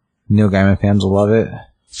 Neil Gaiman fans will love it.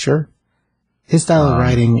 Sure. His style of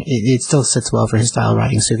writing, it still sits well for his style of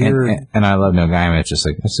writing. So if and I love Neil Gaiman. It's just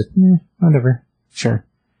like, whatever. Sure.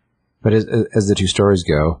 But as the two stories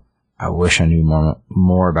go, I wish I knew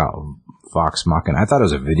more about Vox Machina. I thought it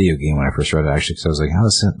was a video game when I first read it, actually, because I was like, oh,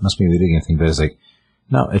 this must be a video game thing. But it's like,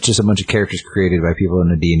 no, it's just a bunch of characters created by people in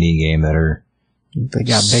a D&D game that are... They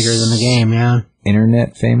got bigger than the game, yeah.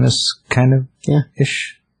 Internet famous, kind of? Yeah.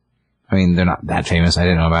 Ish. I mean, they're not that famous. I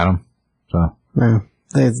didn't know about them. So. No.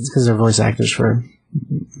 It's because they're voice actors for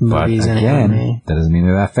movies and anime. That doesn't mean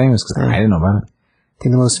they're that famous, because I didn't know about it. I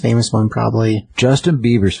think the most famous one probably... Justin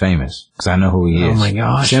Bieber's famous, because I know who he is. Oh my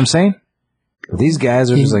gosh. See what I'm saying? These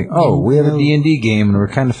guys are just like, we have a D&D game, and we're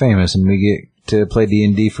kind of famous, and we get to play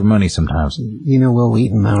D&D for money sometimes. You know Will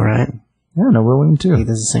Wheaton, though, right? Yeah, I know Will Wheaton, too. He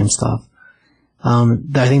does the same stuff. I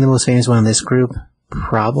think the most famous one in this group,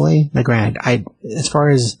 probably... Now, granted, as far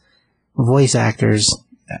as voice actors,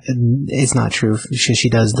 it's not true. She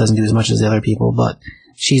doesn't do as much as the other people, but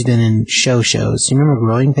she's been in shows. You remember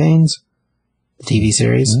Growing Pains? The TV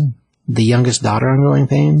series? Mm. The youngest daughter on Growing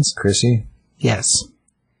Pains? Chrissy? Yes.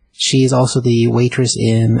 She's also the waitress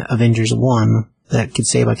in Avengers 1 that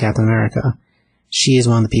gets saved by Captain America. She is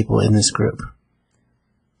one of the people in this group.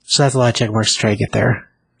 So that's a lot of check marks to try to get there.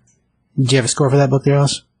 Do you have a score for that book there,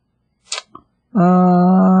 Ross?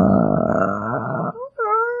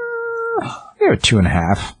 Yeah, 2.5,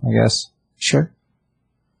 I guess. Sure.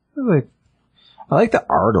 I like the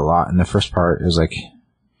art a lot in the first part. It was like,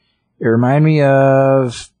 it reminded me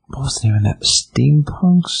of, what was the name of that?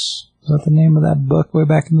 Steampunks? Was that the name of that book way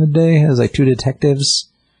back in the day? It was like two detectives.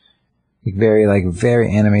 Very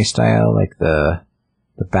anime style, like the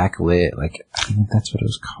backlit, like, I think that's what it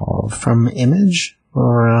was called. From Image?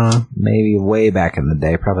 Or, maybe way back in the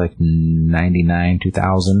day, probably like 99,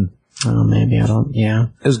 2000. Oh, maybe, yeah.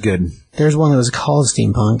 It was good. There's one that was called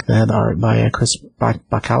Steampunk that had art by Chris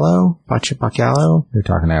Bacallo. You're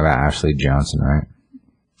talking about Ashley Johnson, right?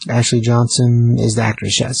 Ashley Johnson is the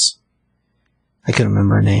actress, yes. I couldn't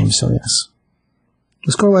remember her name, so yes.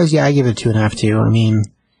 The score-wise, yeah, I give it a 2.5 too. I mean,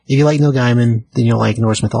 if you like Neil Gaiman, then you'll like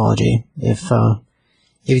Norse mythology. If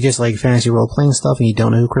you just like fantasy role-playing stuff and you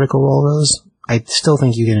don't know who Critical Role is, I still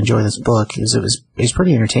think you can enjoy this book, because it's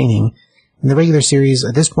pretty entertaining. In the regular series,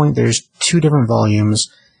 at this point, there's 2 different volumes.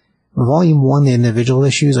 Volume 1, the individual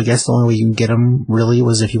issues, I guess the only way you can get them, really,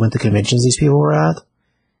 was if you went to conventions these people were at.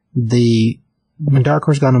 When Dark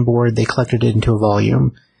Horse got on board, they collected it into a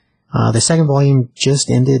volume. The second volume just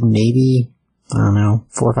ended maybe, 4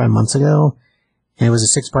 or 5 months ago, and it was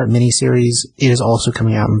a 6-part miniseries. It is also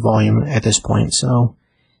coming out in volume at this point, so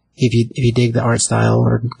if you dig the art style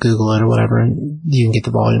or Google it or whatever, you can get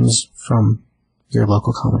the volumes from your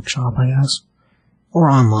local comic shop, I guess. Or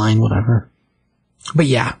online, whatever. But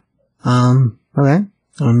yeah. Okay. I'm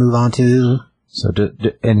going to move on to... So,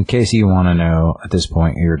 in case you want to know, at this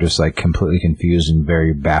point, you're just like completely confused and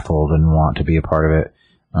very baffled and want to be a part of it,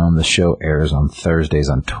 the show airs on Thursdays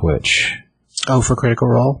on Twitch. Oh, for Critical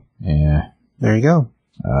Role? Yeah. There you go.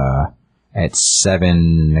 At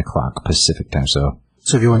 7 o'clock Pacific time, so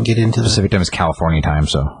if you want to get into Pacific time is California time,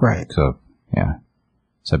 so... Right. So, yeah.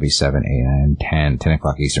 So it'd be 7, 8, 9, 10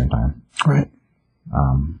 o'clock Eastern time. Right.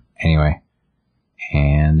 Anyway.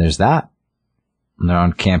 And there's that. They're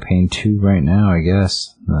on campaign 2 right now, I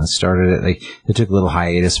guess. Started it, they took a little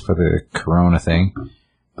hiatus for the Corona thing,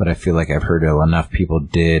 but I feel like I've heard enough people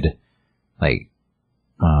did, the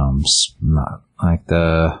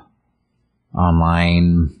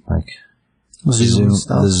online, Zoom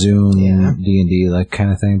stuff. The Zoom Yeah. D&D,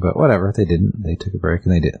 kind of thing, but whatever, they didn't. They took a break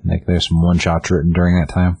and they didn't. There's some one-shots written during that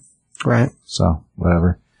time. Right. So,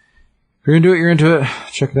 whatever. If you're into it, you're into it.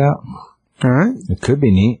 Check it out. All right. It could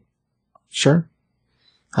be neat. Sure.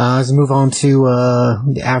 Let's move on to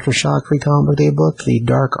the Aftershock Free Comic Book Day book. The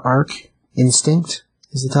Dark Ark Instinct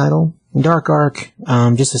is the title. Dark Ark,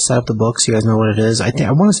 just to set up the book so you guys know what it is. I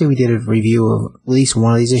want to say we did a review of at least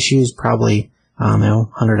one of these issues, probably,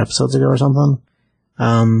 100 episodes ago or something.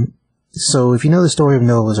 So if you know the story of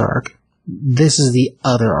Noah's Ark, this is the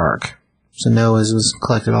other Ark. So Noah's was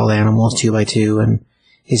collected all the animals 2 by 2 and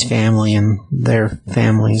his family and their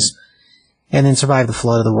families, and then survived the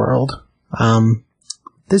flood of the world.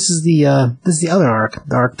 This is the other Ark,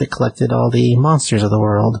 the Ark that collected all the monsters of the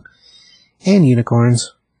world and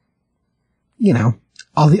unicorns. You know,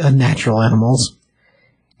 all the unnatural animals.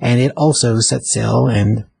 And it also set sail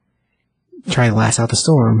and tried to last out the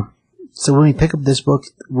storm. So when we pick up this book,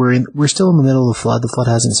 we're still in the middle of the flood. The flood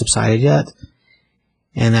hasn't subsided yet.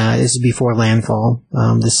 And this is before Landfall.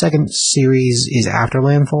 The second series is after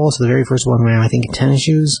Landfall, so the very first one ran, I think, 10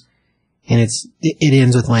 issues. And it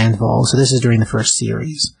ends with Landfall, so this is during the first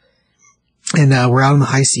series. And we're out in the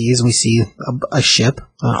high seas, and we see a ship,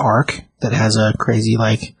 an Ark, that has a crazy,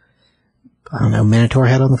 Minotaur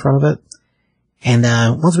head on the front of it. And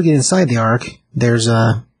once we get inside the Ark, there's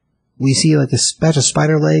we see a batch of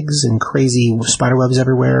spider legs and crazy spider webs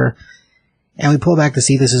everywhere. And we pull back to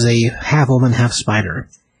see this is a half woman, half spider.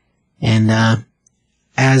 And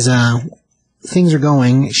as things are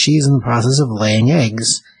going, she's in the process of laying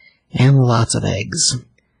eggs. And lots of eggs.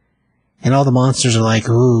 And all the monsters are like,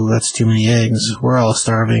 ooh, that's too many eggs. We're all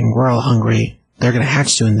starving. We're all hungry. They're going to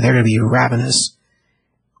hatch soon. They're going to be ravenous.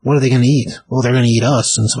 What are they going to eat? Well, they're going to eat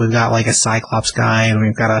us. And so we've got a Cyclops guy, and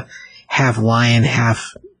we've got a half lion,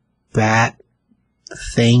 half bat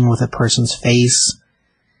thing with a person's face.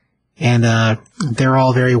 And they're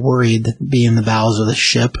all very worried, being the bowels of the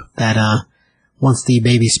ship, that once the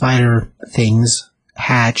baby spider things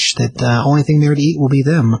hatch, that the only thing they're to eat will be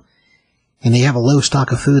them. And they have a low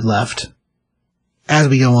stock of food left. as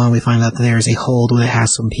we go on, we find out that there is a hold where it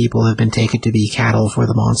has some people that have been taken to be cattle for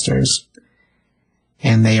the monsters.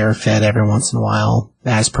 And they are fed every once in a while,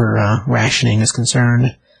 as per rationing is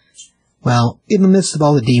concerned. Well, in the midst of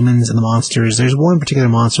all the demons and the monsters, there's one particular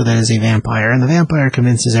monster that is a vampire, and the vampire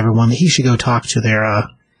convinces everyone that he should go talk to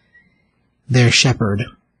their shepherd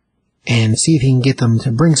and see if he can get them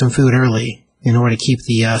to bring some food early in order to keep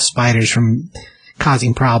the spiders from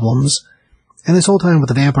causing problems. And this whole time what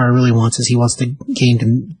the vampire really wants is he wants to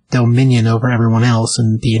gain dominion over everyone else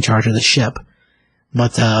and be in charge of the ship.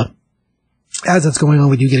 But as that's going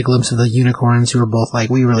on, we do get a glimpse of the unicorns who are both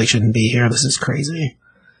like, we really shouldn't be here, this is crazy.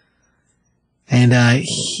 And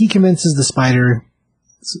he convinces the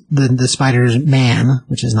spider's man,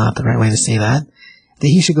 which is not the right way to say that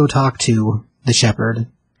he should go talk to the shepherd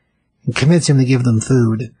and convince him to give them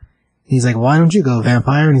food. He's like, why don't you go,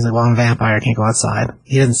 vampire? And he's like, well, I'm a vampire, I can't go outside.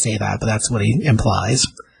 He doesn't say that, but that's what he implies.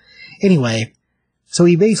 Anyway, so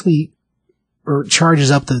he basically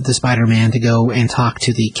charges up the Spider-Man to go and talk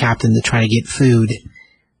to the captain to try to get food,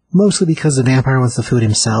 mostly because the vampire wants the food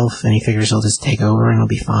himself, and he figures he'll just take over and it'll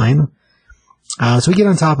be fine. So we get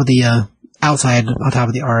on top of the, outside, on top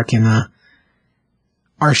of the Ark, and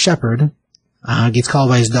our shepherd gets called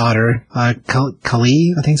by his daughter,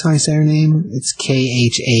 Kali, I think that's how I say her name. It's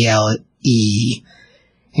Khale.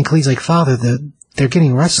 And Kali's like, Father, they're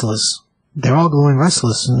getting restless. They're all going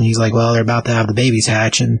restless. And he's like, well, they're about to have the babies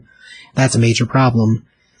hatch, and that's a major problem.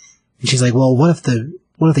 And she's like, well, what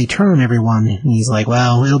if they turn on everyone? And he's like,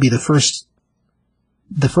 well, it'll be the first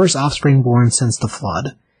offspring born since the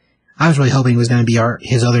flood. I was really hoping it was going to be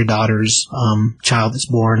his other daughter's child that's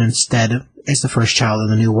born instead. It's the first child in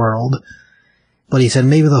the new world. But he said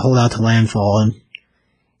maybe they'll hold out to landfall, and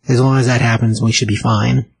as long as that happens, we should be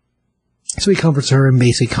fine. So he comforts her and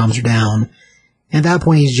basically calms her down. And at that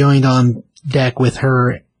point, he's joined on deck with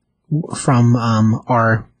her from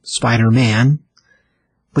our Spider-Man,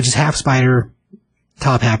 which is half spider,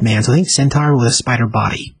 top half man. So I think centaur with a spider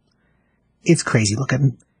body. It's crazy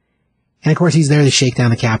looking. And of course, he's there to shake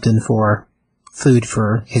down the captain for food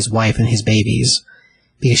for his wife and his babies,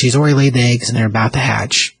 because she's already laid the eggs and they're about to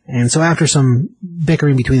hatch. And so after some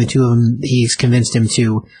bickering between the two of them, he's convinced him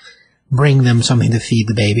to bring them something to feed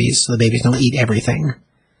the babies, so the babies don't eat everything,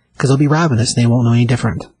 because they'll be ravenous and they won't know any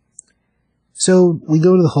different. So we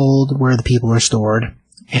go to the hold where the people are stored,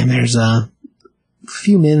 and there's a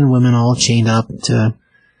few men and women all chained up to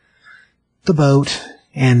the boat,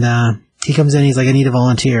 and he comes in, he's like, I need a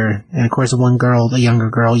volunteer. And of course the one girl, the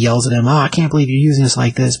younger girl, yells at him, I can't believe you're using us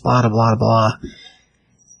like this, blah, blah, blah, blah.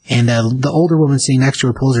 And the older woman sitting next to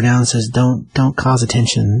her pulls her down and says, don't cause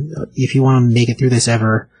attention if you want to make it through this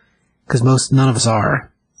ever, because none of us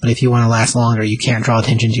are. But if you want to last longer, you can't draw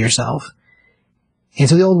attention to yourself. And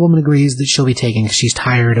so the old woman agrees that she'll be taken because she's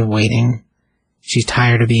tired of waiting. She's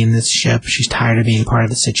tired of being in this ship. She's tired of being part of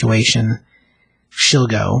the situation. She'll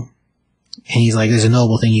go. And he's like, there's a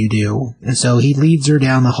noble thing you do. And so he leads her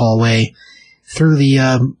down the hallway through the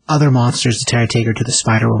other monsters to try to take her to the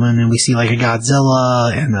Spider-Woman, and we see like a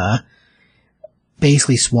Godzilla and a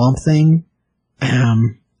basically Swamp Thing,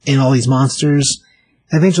 and all these monsters.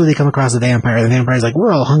 And eventually they come across the vampire. The vampire's like,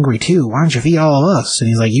 we're all hungry too, why don't you feed all of us? And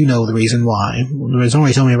he's like, you know the reason why. There's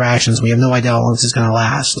only so many rations, we have no idea how long this is going to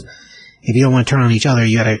last. If you don't want to turn on each other,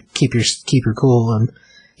 you gotta keep your cool. And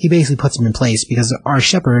he basically puts him in place, because our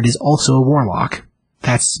shepherd is also a warlock.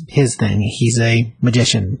 That's his thing. He's a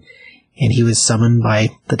magician. And he was summoned by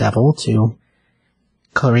the devil to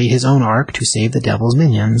create his own ark to save the devil's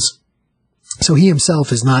minions. So he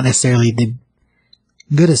himself is not necessarily the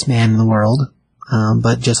goodest man in the world,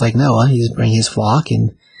 but just like Noah, he's bringing his flock,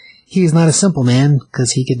 and he is not a simple man,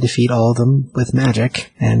 because he could defeat all of them with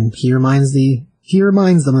magic, and he reminds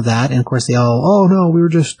them of that, and of course they all, oh no, we were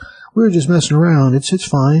just messing around, it's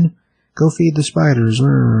fine, go feed the spiders.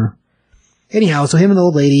 Anyhow, so him and the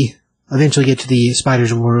old lady eventually get to the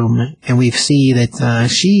spider's room, and we see that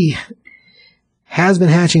she has been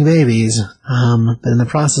hatching babies, but in the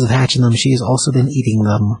process of hatching them, she's also been eating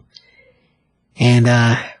them. And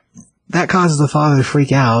that causes the father to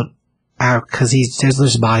freak out, because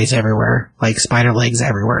there's bodies everywhere, like spider legs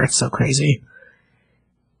everywhere. It's so crazy.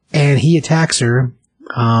 And he attacks her.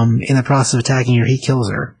 In the process of attacking her, he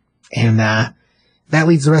kills her. And that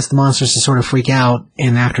leads the rest of the monsters to sort of freak out,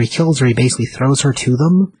 and after he kills her, he basically throws her to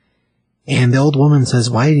them. And the old woman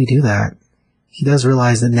says, why did he do that? He does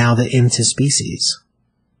realize that now that ends his species.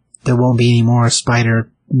 There won't be any more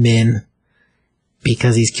spider men,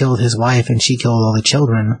 because he's killed his wife and she killed all the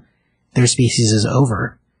children. Their species is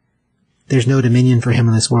over. There's no dominion for him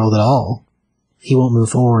in this world at all. He won't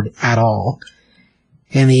move forward at all.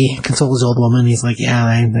 And he consoles his old woman. He's like,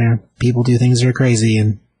 yeah, people do things that are crazy,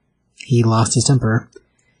 and he lost his temper.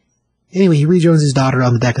 Anyway, he rejoins his daughter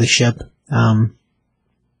on the deck of the ship,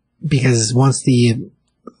 because once the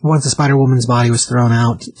Spider-Woman's body was thrown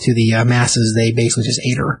out to the masses, they basically just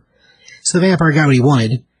ate her. So the vampire got what he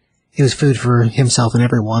wanted. It was food for himself and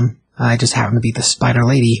everyone. It just happened to be the Spider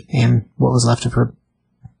Lady and what was left of her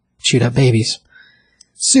chewed-up babies.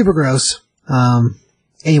 Super gross.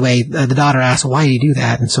 Anyway, the daughter asks, why did he do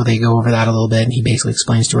that? And so they go over that a little bit, and he basically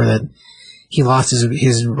explains to her that he lost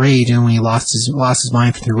his rage, and when he lost his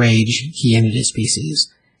mind through rage, he ended his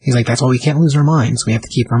species. He's like, that's why we can't lose our minds. We have to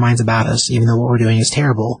keep our minds about us, even though what we're doing is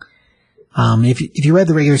terrible. If you read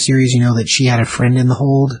the regular series, you know that she had a friend in the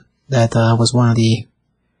hold that was one of the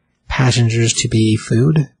passengers to be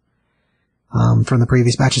food from the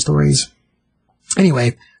previous batch of stories.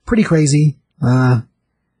 Anyway, pretty crazy.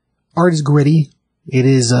 Art is gritty. It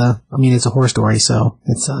is, it's a horror story, so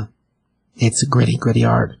it's gritty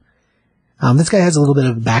art. This guy has a little bit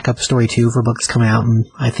of backup story too for a book that's coming out in,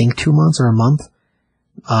 I think, 2 months or a month.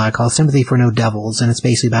 Called Sympathy for No Devils, and it's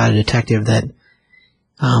basically about a detective that,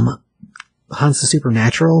 hunts the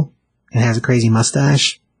supernatural and has a crazy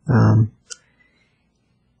mustache.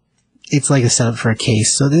 It's like a setup for a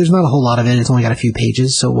case, so there's not a whole lot of it. It's only got a few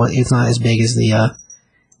pages, so it's not as big as the,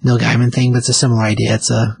 Neil Gaiman thing, but it's a similar idea.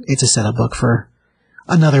 It's a setup book for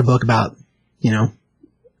another book about,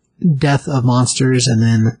 death of monsters, and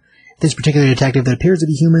then this particular detective that appears to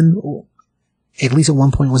be human, at least at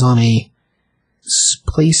one point was on a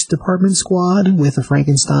police department squad with a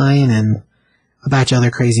Frankenstein and a batch of other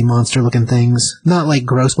crazy monster-looking things. Not like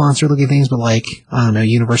gross monster-looking things, but like, I don't know,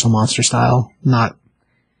 Universal Monster style. Not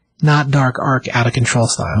Dark Ark out-of-control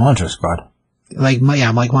style. Monster Squad. Like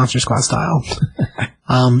Monster Squad style.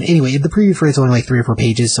 Anyway, the preview for it's only like 3 or 4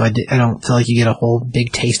 pages, so I don't feel like you get a whole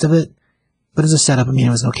big taste of it. But as a setup, it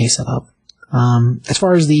was an okay setup. As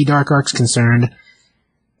far as the Dark Ark's concerned,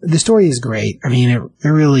 the story is great. It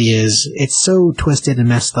really is. It's so twisted and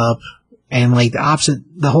messed up, and like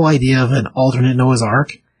the whole idea of an alternate Noah's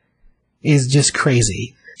Ark is just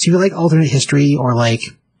crazy. So if you like alternate history or like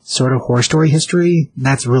sort of horror story history,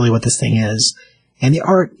 that's really what this thing is. And the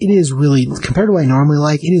art, it is really, compared to what I normally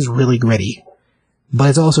like, it is really gritty. But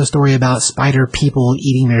it's also a story about spider people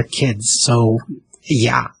eating their kids. So,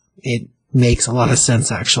 yeah, it makes a lot of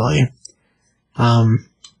sense, actually.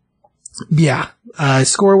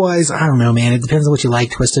 Score-wise, I don't know, man. It depends on what you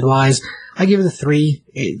like, twisted-wise. I give it a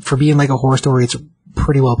 3. For being like a horror story, it's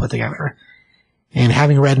pretty well put together. And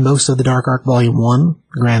having read most of the Dark Ark Volume 1,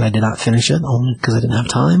 granted I did not finish it, only because I didn't have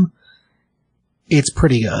time, it's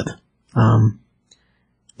pretty good.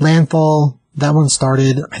 Landfall, that one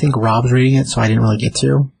started, I think Rob's reading it, so I didn't really get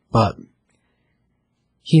to, but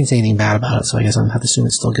he didn't say anything bad about it, so I guess I have to assume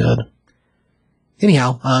it's still good.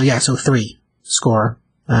 Anyhow, so 3 score.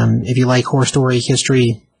 If you like horror story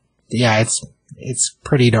history, yeah, it's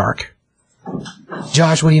pretty dark.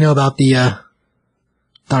 Josh, what do you know about the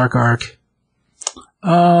Dark Ark?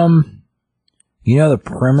 The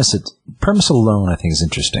premise alone I think is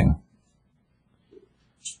interesting.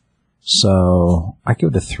 So I give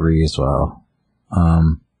it a 3 as well.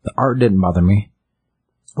 The art didn't bother me.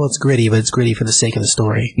 Well, it's gritty, but it's gritty for the sake of the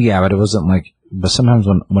story. Yeah, but it wasn't like. But sometimes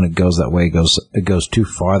when it goes that way, it goes too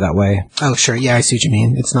far that way. Oh, sure. Yeah, I see what you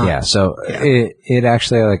mean. It's not. Yeah. So yeah. It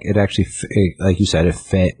actually like you said, it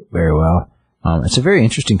fit very well. It's a very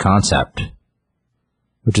interesting concept,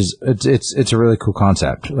 which is it's a really cool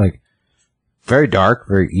concept. Like very dark,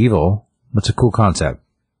 very evil. But it's a cool concept.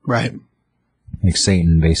 Right. Like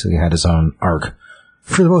Satan basically had his own ark.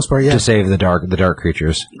 For the most part, yeah. To save the dark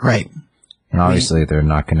creatures. Right. And obviously they're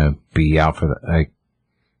not going to be out for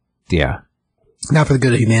yeah. Not for the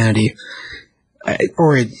good of humanity.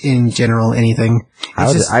 Or in general, anything.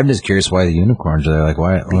 I'm just curious why the unicorns are there. Like,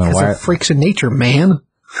 why? Because they're freaks of nature, man.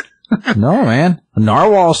 No, man.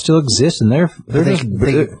 Narwhals still exist, and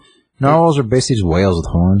narwhals are basically just whales with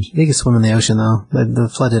horns. They can swim in the ocean, though. The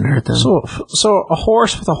flood didn't hurt them. So a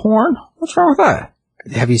horse with a horn? What's wrong with that?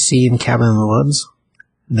 Have you seen Cabin in the Woods?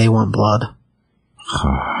 They want blood.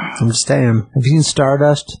 I'm just saying. Have you seen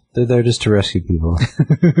Stardust? They're there just to rescue people.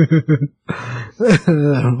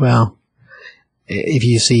 Well, if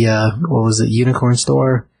you see, Unicorn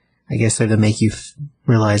Store, I guess they're to make you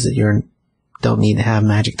realize that you don't need to have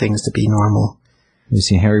magic things to be normal. You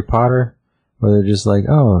seen Harry Potter? Where they're just like,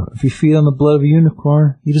 oh, if you feed on the blood of a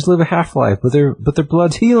unicorn, you just live a half-life, but their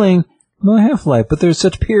blood's healing, no half-life, but they're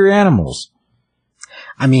such pure animals.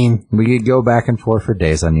 We could go back and forth for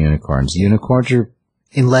days on unicorns. Unicorns are...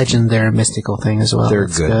 In legend, they're a mystical thing as well. They're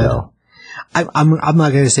good, though. I'm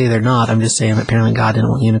not going to say they're not. I'm just saying that apparently God didn't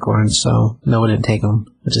want unicorns, so no one didn't take them,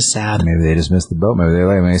 which is sad. Maybe they just missed the boat. Maybe they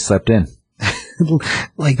were like when they slept in.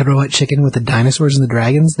 Like the Robot Chicken with the dinosaurs and the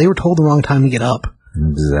dragons. They were told the wrong time to get up.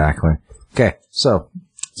 Exactly. Okay, so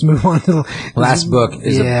Let's move on to the last book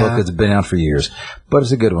is a book that's been out for years, but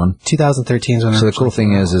it's a good one. 2013 is when. So the cool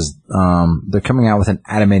thing is they're coming out with an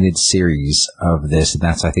animated series of this, and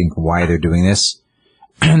that's I think why they're doing this.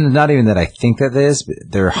 Not even that I think that this, but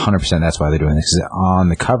they're 100% that's why they're doing this. 'Cause on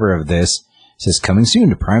the cover of this it says coming soon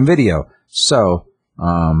to Prime Video. So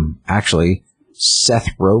actually, Seth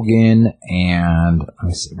Rogen and let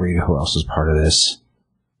me read who else is part of this.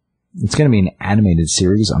 It's going to be an animated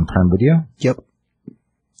series on Prime Video. Yep.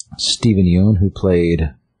 Stephen Yeun, who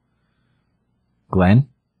played Glenn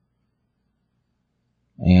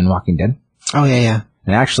in Walking Dead. Oh yeah.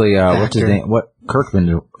 And actually, what's his name? What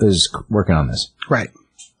Kirkman is working on this? Right.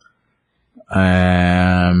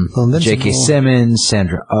 J.K. Simmons,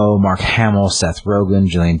 Sandra Oh, Mark Hamill, Seth Rogen,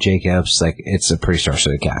 Jillian Jacobs. Like, it's a pretty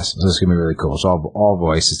star-studded cast. So it's gonna be really cool. It's all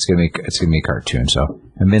voice. It's gonna be a cartoon. So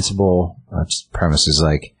Invincible. Its premise is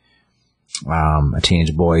like a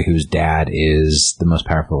teenage boy whose dad is the most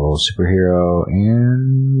powerful superhero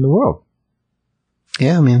in the world.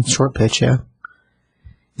 Yeah, I mean, short pitch. Yeah.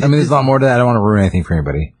 I mean, there's a lot more to that. I don't want to ruin anything for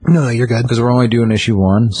anybody. No, you're good. Because we're only doing issue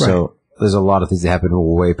 1, so. Right. There's a lot of things that happen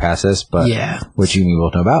way past this, but which you and me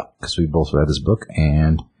both know about because we both read this book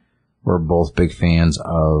and we're both big fans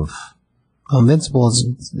of. Invincible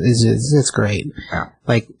is great. Yeah.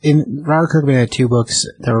 Like Robert Kirkman had 2 books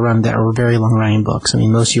that were very long running books. I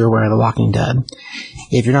mean, most of you are aware of The Walking Dead.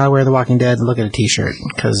 If you're not aware of The Walking Dead, look at a T-shirt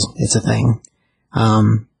because it's a thing.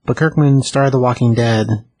 But Kirkman started The Walking Dead,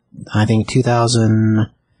 I think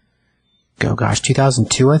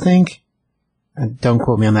 2002, I think. Don't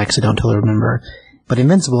quote me on that because I don't totally remember. But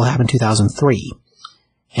Invincible happened in 2003.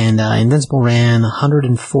 And Invincible ran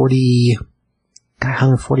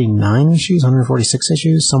 149 issues, 146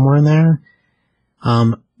 issues, somewhere in there.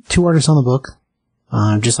 2 artists on the book,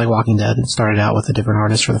 just like Walking Dead. It started out with a different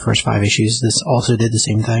artist for the first 5 issues. This also did the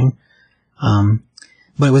same thing.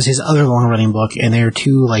 But it was his other long-running book, and they are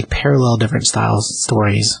 2 like parallel different styles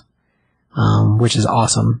stories, which is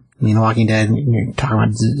awesome. I mean, The Walking Dead, you're talking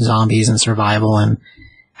about zombies and survival and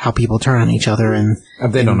how people turn on each other. And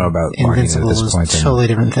if they don't know about Walking Dead at this point, it's a totally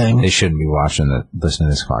different thing. They shouldn't be listening to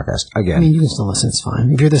this podcast. Again. I mean, you can still listen, it's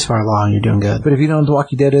fine. If you're this far along, you're doing good. But if you don't know what The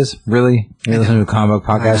Walking Dead is, really? You're listening to a comic book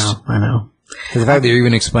podcast? I know. The fact that you're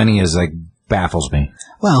even explaining it is, like, baffles me.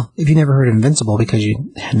 Well, if you never heard of Invincible because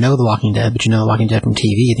you know The Walking Dead, but you know The Walking Dead from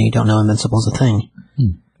TV, then you don't know Invincible's a thing.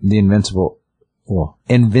 The Invincible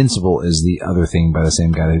is the other thing by the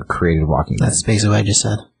same guy that created Walking Dead. That's basically what I just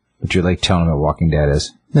said. But you're like telling them what Walking Dead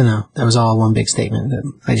is. No, that was all one big statement.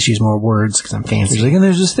 I just use more words because I'm fancy. He's like, and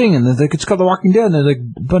there's this thing, and like, it's called The Walking Dead, and there's like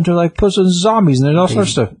a bunch of like pussies and zombies, and there's all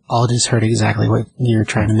sorts of stuff. All just heard exactly what you're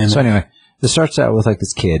trying to mimic. So anyway, this starts out with like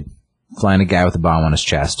this kid flying a guy with a bomb on his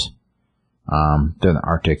chest. They're in the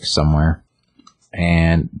Arctic somewhere,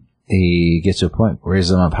 and he gets to a point where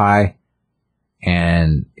he's up high,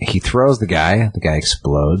 and he throws the guy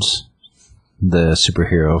explodes, the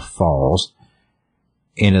superhero falls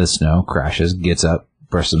into the snow, crashes, gets up,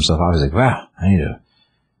 bursts himself off. He's like, wow, I need to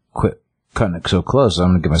quit cutting it so close. I'm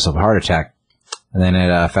going to give myself a heart attack. And then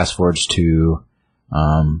it fast forwards to,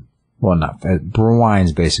 it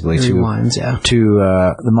rewinds basically to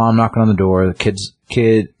the mom knocking on the door, the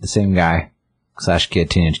kid, the same guy / kid,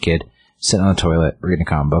 teenage kid, sitting on the toilet, reading a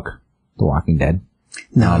comic book, The Walking Dead.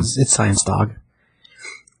 No, it's Science Dog.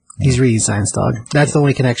 He's reading Science Dog. That's the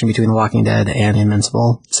only connection between The Walking Dead and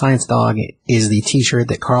Invincible. Science Dog is the t-shirt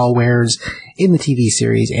that Carl wears in the TV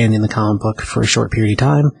series and in the comic book for a short period of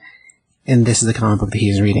time. And this is the comic book that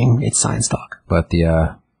he's reading. It's Science Dog. But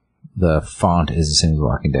the font is the same as The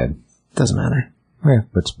Walking Dead. Doesn't matter. Yeah,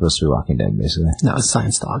 but it's supposed to be Walking Dead, basically. No, it's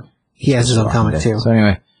Science Dog. He has his own comic, too. So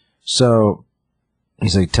anyway,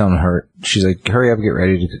 he's like telling her, she's like, hurry up, get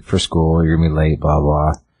ready for school, you're going to be late, blah,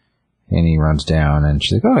 blah. And he runs down, and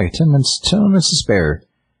she's like, oh, 10 minutes to spare.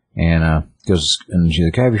 And goes, and she's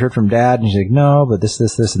like, have you heard from Dad? And she's like, no, but this, and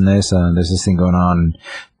this, and there's this thing going on in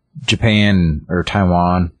Japan, or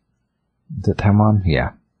Taiwan. Is it Taiwan?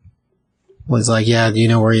 Yeah. Was like, yeah, do you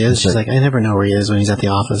know where he is? She's like, I never know where he is when he's at the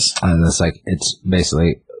office. And it's like, it's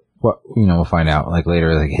basically, we'll find out, like,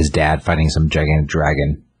 later, like, his dad fighting some gigantic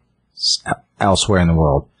dragon elsewhere in the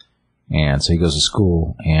world. And so he goes to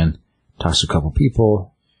school and talks to a couple people.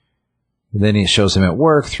 Then he shows him at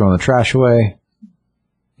work throwing the trash away.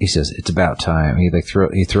 He says, it's about time. He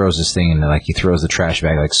throws this thing and he throws the trash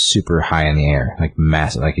bag like super high in the air, like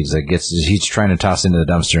massive. Like he's trying to toss it into the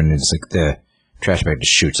dumpster, and it's like the trash bag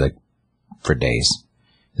just shoots like for days.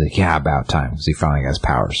 He's like, yeah, about time, because he finally got his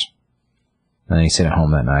powers. And then he's sitting at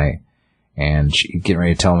home that night, and she's getting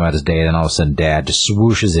ready to tell him about his day, and then all of a sudden Dad just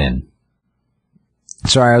swooshes in.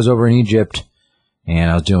 Sorry, I was over in Egypt, and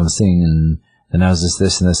I was doing this thing, and then I was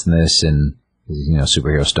this, and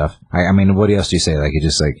superhero stuff. I mean, what else do you say? Like, he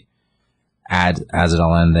just, like, adds it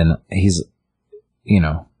all in, then he's,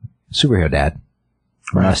 superhero dad.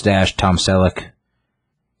 Right. Mustache, Tom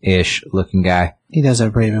Selleck-ish looking guy. He does have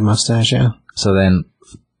a pretty big mustache, yeah. So then,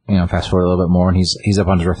 fast forward a little bit more, and he's up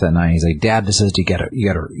on his roof that night. He's like, Dad, this is, you gotta,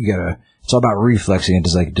 it's all about reflexing. And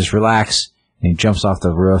just relax. And he jumps off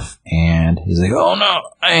the roof, and he's like, oh no.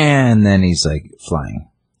 And then he's like flying.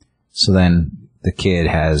 So then the kid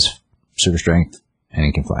has super strength, and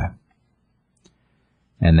he can fly.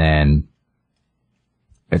 And then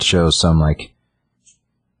it shows some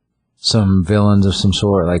villains of some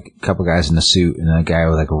sort, like a couple guys in a suit, and a guy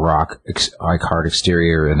with like a rock, hard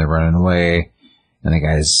exterior, and they're running away. And the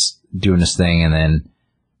guy's doing this thing, and then,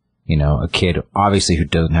 a kid, obviously, who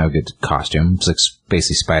doesn't have a good costume, it's like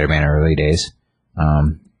basically Spider-Man early days,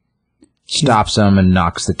 stops him and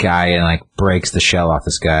knocks the guy and, like, breaks the shell off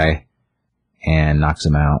this guy and knocks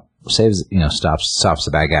him out. Saves, stops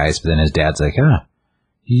the bad guys, but then his dad's like,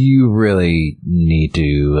 you really need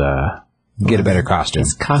to, get a better costume.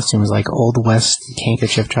 His costume is like Old West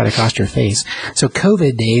handkerchief, try to cost your face. So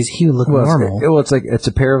COVID days, he would look normal. It's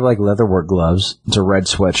a pair of like leatherwork gloves. It's a red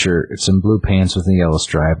sweatshirt. It's some blue pants with a yellow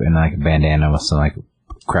stripe and like a bandana with some like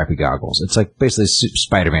crappy goggles. It's like basically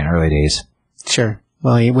Spider-Man early days. Sure.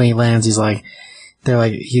 Well, when he lands, he's like, I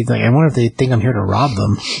wonder if they think I'm here to rob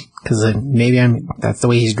them. Because that's the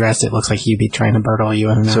way he's dressed. It looks like he'd be trying to burgle you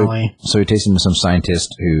in an alley. So he takes him to some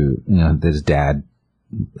scientist who, his dad,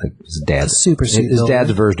 like his dad's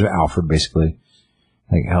version of Alfred, basically,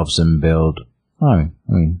 like helps him build. I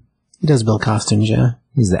mean, he does build costumes, yeah.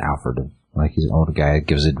 He's the Alfred of, like, he's an older guy that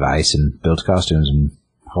gives advice and builds costumes and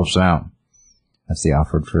helps them out. That's the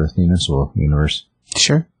Alfred for the Municipal Universe.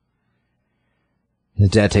 Sure. His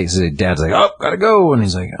dad's like, oh, gotta go, and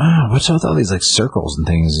he's like, what's up with all these like circles and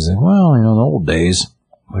things? He's like, well, in the old days,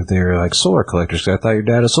 like they were like solar collectors. I thought your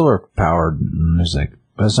dad was solar powered, and he's like,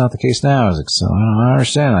 but it's not the case now. I was like, so I don't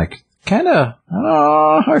understand. Like, I don't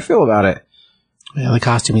know how I feel about it. Yeah, the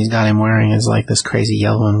costume he's got him wearing is like this crazy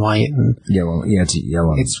yellow and white. And yellow, yeah, it's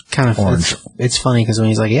yellow. It's kind of orange. It's funny because when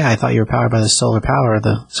he's like, yeah, I thought you were powered by the solar power.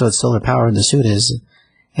 So it's solar powered, the suit is.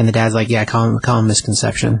 And the dad's like, yeah, call him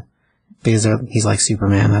misconception. Because he's like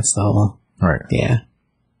Superman. That's the whole. Right. Yeah.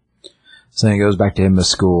 So then he goes back to him to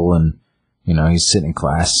school, and, he's sitting in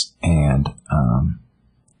class and,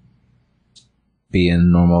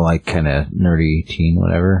 being normal, like, kind of nerdy teen,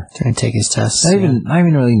 whatever. Trying to take his tests. Not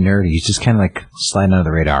even really nerdy. He's just kind of like sliding under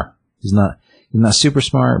the radar. He's not super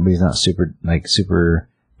smart, but he's not super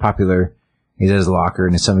popular. He's at his locker,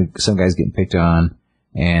 and some guy's getting picked on,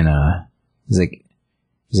 and he's like,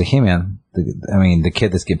 hey man, the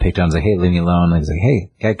kid that's getting picked on is like, hey, leave me alone. And he's like,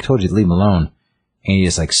 hey, I told you to leave him alone, and he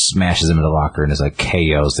just like smashes him in the locker and just like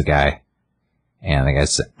KOs the guy, and the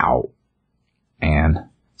guy's out, and.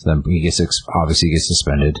 So then he gets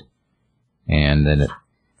suspended, and then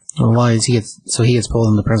he gets pulled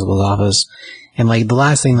in the principal's office, and like the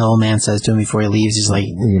last thing the old man says to him before he leaves, he's like,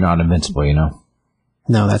 "You're not invincible,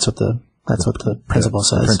 No, that's what the principal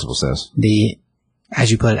says. The principal says. As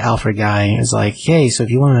you put it, Alfred guy is like, hey, so if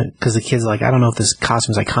you want to, because the kid's like, I don't know if this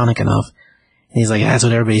costume's iconic enough. And he's like, that's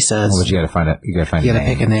what everybody says. Well, but you gotta find it. You gotta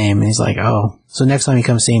pick a name. And he's like, oh, so next time you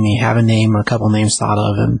come see me, have a name or a couple names thought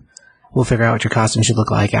of, and we'll figure out what your costume should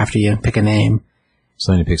look like after you pick a name.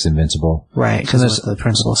 So then he picks Invincible. Right, because that's what the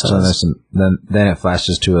principal says. So then it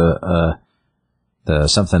flashes to the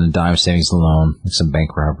something in dime savings and loan, like some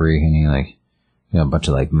bank robbery, and he a bunch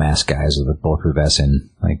of like masked guys with a bulletproof vest and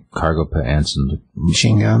like cargo pants and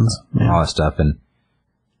machine guns, all that stuff, and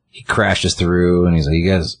he crashes through, and he's like,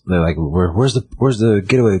 they're like, where's the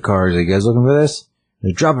getaway car? He's like, you guys looking for this?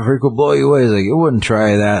 They drop it for cool, blow you away. He's like, you wouldn't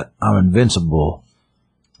try that. I'm invincible.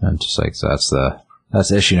 And just like, so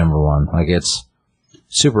that's issue number 1. Like, it's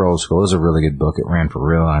super old school. It was a really good book. It ran for a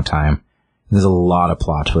really long time. There's a lot of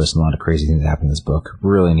plot twists and a lot of crazy things that happen in this book.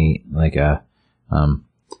 Really neat. Like,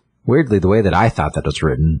 weirdly, the way that I thought that was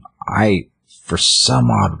written, I, for some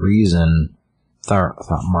odd reason, thought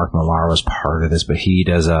Mark Millar was part of this, but he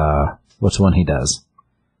does, what's the one he does?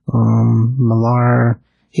 Millar,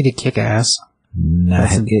 he did Kick-Ass. Nah,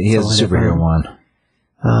 he has a superhero one.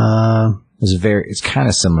 It's kind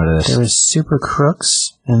of similar to this. There was Super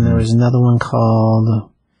Crooks, and there was another one called,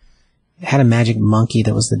 it had a magic monkey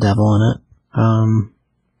that was the devil in it.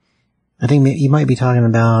 I think you might be talking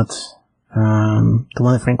about, the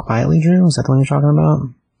one that Frank Quietly drew. Is that the one you're talking about?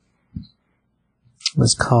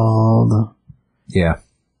 was called... Yeah.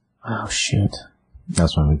 Oh, shoot.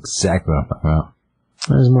 That's exactly what I'm talking about.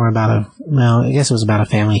 It was more about I guess it was about a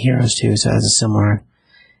family of heroes, too, so it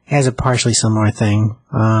has a partially similar thing.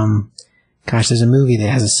 Gosh, there's a movie that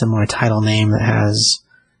has a similar title name that has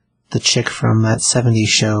the chick from that 70s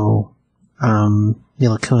show,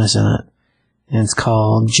 Mila Kunis in it. And it's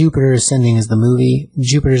called Jupiter Ascending is the movie.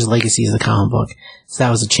 Jupiter's Legacy is the comic book. So that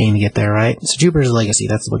was a chain to get there, right? So Jupiter's Legacy,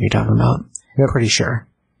 that's the book you're talking about. Yep. Pretty sure.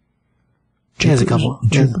 It has a couple.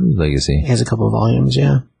 Jupiter's Legacy. It has a couple of volumes,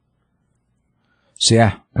 yeah. So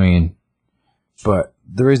yeah, I mean, but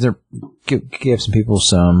the reason they give some people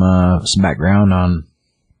some background on.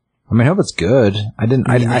 I mean, I hope it's good. I didn't.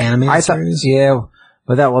 The animated series? Yeah,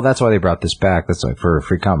 but that's why they brought this back. That's like for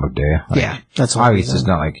Free Comic Book Day. Like, yeah, that's why. Obviously, it's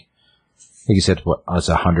not like you said. What it's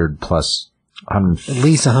 100 plus. 100. At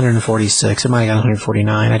least 146. It might have got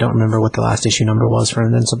 149. I don't remember what the last issue number was for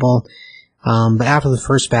Invincible. But after the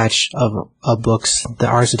first batch of books, the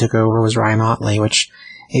artist that took over was Ryan Ottley, which,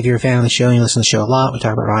 if you're a fan of the show and you listen to the show a lot, we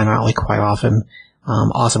talk about Ryan Ottley quite often.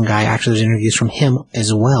 Awesome guy. Actually, there's interviews from him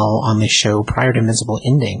as well on this show prior to Invincible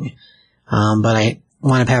ending. But I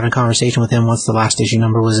wound up having a conversation with him once the last issue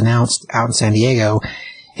number was announced out in San Diego.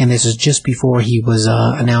 And this is just before he was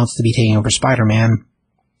announced to be taking over Spider-Man.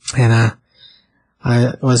 And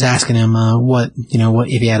I was asking him what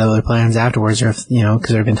if he had other plans afterwards, or if, because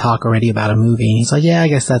there had been talk already about a movie. And he's like, yeah, I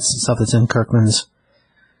guess that's stuff that's in Kirkman's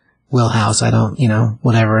wheelhouse. I don't,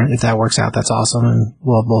 whatever. If that works out, that's awesome, and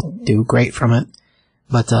we'll both do great from it.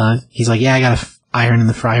 But he's like, yeah, I got an iron in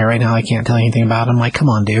the fryer right now. I can't tell you anything about it. I'm like, come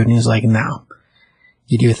on, dude. And he's like, no.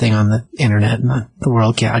 You do a thing on the internet and the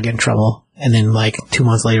world can't get in trouble. And then, 2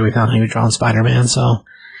 months later, we found out he was drawing Spider-Man, so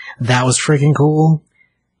that was freaking cool.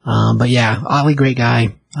 But yeah, Ollie, great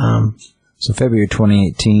guy. So February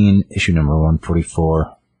 2018, issue number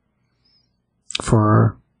 144.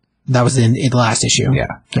 That was the last issue. Yeah.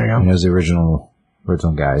 There you go. And it was the original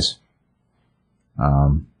guys.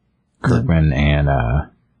 Kirkman and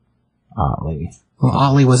Ottley. Well,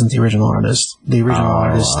 Ottley wasn't the original artist. The original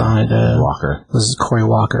artist on it Walker. was Cory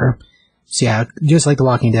Walker. So yeah, just like The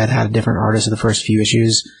Walking Dead had a different artist in the first few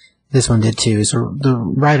issues, this one did too. So the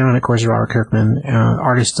writer on it, of course, is Robert Kirkman.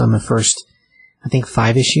 Artist on the first, I think,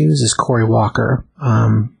 5 issues is Cory Walker.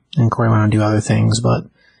 And Cory went on to do other things, but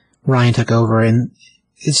Ryan took over. And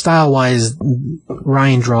style-wise,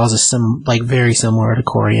 Ryan draws very similar to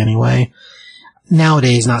Cory anyway.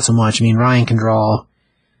 Nowadays, not so much. I mean, Ryan can draw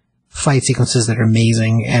fight sequences that are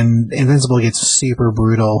amazing, and Invincible gets super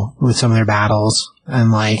brutal with some of their battles,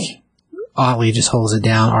 and Ottley just holds it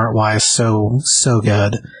down art-wise so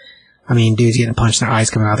good. I mean, dudes getting punched in their eyes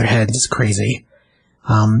coming out of their heads. It's crazy.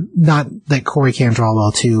 Not that Cory can't draw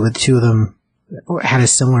well too, but the two of them had a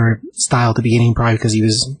similar style at the beginning, probably because he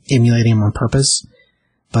was emulating him on purpose.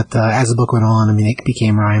 But as the book went on, I mean, it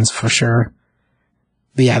became Ryan's for sure.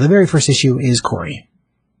 But yeah, the very first issue is Cory,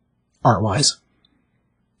 art-wise.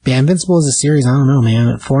 But yeah, Invincible is a series, I don't know, man,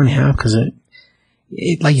 at 4.5, because it,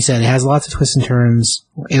 like you said, it has lots of twists and turns.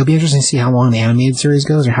 It'll be interesting to see how long the animated series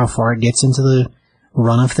goes, or how far it gets into the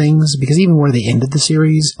run of things, because even where they ended the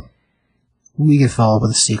series, we could follow up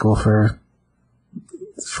with a sequel for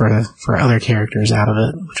other characters out of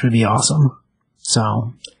it, which would be awesome.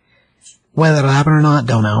 So, whether that'll happen or not,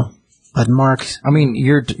 don't know. But Mark, I mean,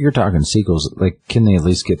 you're talking sequels. Can they at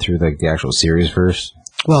least get through the actual series first?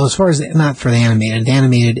 well, as far as not for the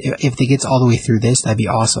animated, if it gets all the way through this, that'd be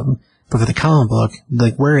awesome. But for the comic book,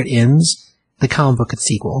 where it ends, the comic book is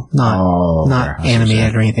sequel, not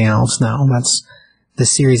animated or anything else. No, that's the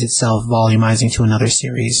series itself volumizing to another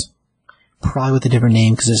series, probably with a different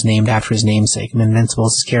name because it's named after his namesake. And Invincible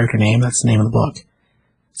is his character name. That's the name of the book.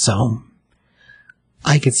 So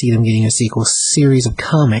I could see them getting a sequel series of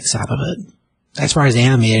comics out of it. As far as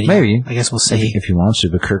animated, maybe. I guess we'll see. If he wants to,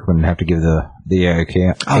 but Kirkman would have to give the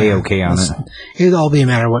A-OK on it. It'll all be a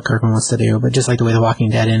matter of what Kirkman wants to do, but just like the way The Walking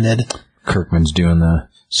Dead ended. Kirkman's doing the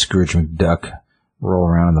Scrooge McDuck roll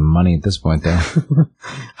around in the money at this point, though.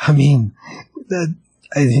 I mean,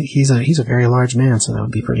 he's a very large man, so that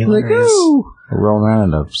would be pretty hilarious. Roll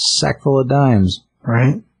around in a sack full of dimes.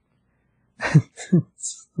 Right?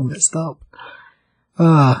 It's messed up. Do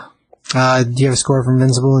you have a score for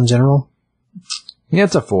Invincible in general? Yeah,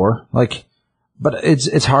 it's a 4. But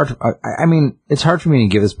it's hard. I mean, it's hard for me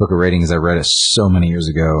to give this book a rating because I read it so many years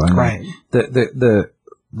ago, and right.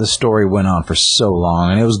 The story went on for so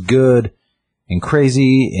long, and it was good and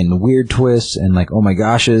crazy and weird twists and oh my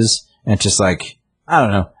goshes, and it's just I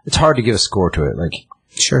don't know. It's hard to give a score to it.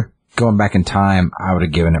 Sure. Going back in time, I would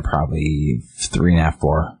have given it probably 3.5,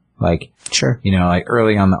 4. Sure.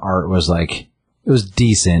 Early on the art was it was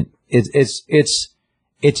decent. It's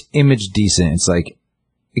it's image decent. It's like,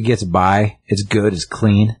 it gets by. It's good. It's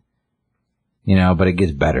clean. You know, but it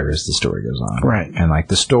gets better as the story goes on. Right. And like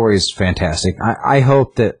the story is fantastic. I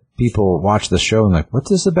hope that people watch the show and like,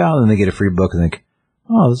 what's this about? And they get a free book and think,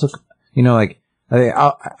 oh, this look, you know, like,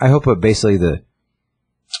 I hope that basically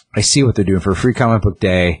I see what they're doing for a free comic book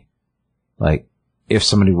day. Like, if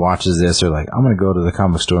somebody watches this, they're like, I'm going to go to the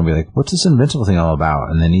comic book store and be like, what's this Invincible thing all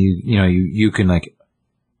about? And then you can like,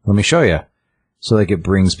 let me show you. So like it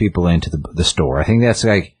brings people into the store. I think that's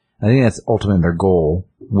ultimately their goal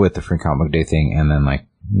with the free comic book day thing. And then like,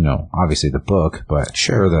 you know, obviously the book, but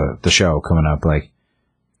Sure. or the show coming up. Like,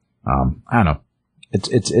 I don't know.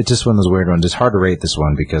 It's just one of those weird ones. It's hard to rate this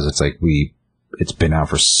one because it's like it's been out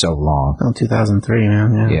for so long. Oh, 2003,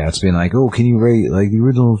 man. Yeah, it's been like, oh, can you rate like the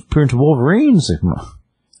original appearance of Wolverine? It's like,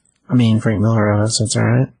 I mean, Frank Miller wrote it, so it's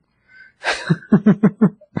alright.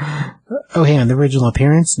 Oh, hey, on the original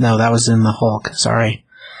appearance? No, that was in the Hulk. Sorry.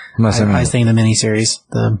 I was thinking the miniseries.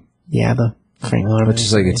 The Frank Miller It's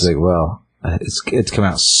just like, it's like, well, it's come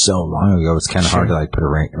out so long ago. It's kind of hard to like put a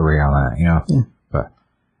rate on that, you know? Yeah. But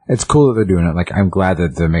it's cool that they're doing it. Like, I'm glad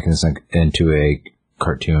that they're making this like into a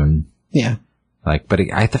cartoon. Yeah. Like, but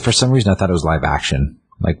for some reason I thought it was live action.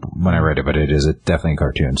 Like when I read it, but it's definitely a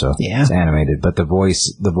cartoon. So Yeah. it's animated, but the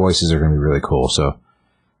voices are going to be really cool. So,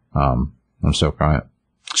 I'm stoked on it.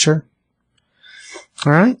 Sure.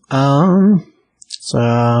 Alright.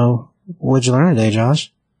 So, what'd you learn today,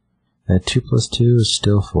 Josh? That 2 + 2 is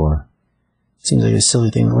still 4. Seems like a silly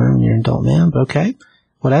thing to learn when you're an adult man, but okay.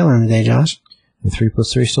 What'd I learn today, Josh? And 3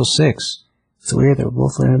 + 3 is still 6. It's weird that we're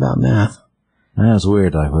both learning about math. That was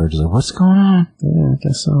weird. Like, we're just like, what's going on? Yeah, I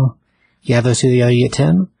guess so. You have those two together, you get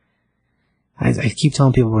 10? I keep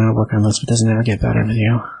telling people we're going to work on this, but it doesn't ever get better with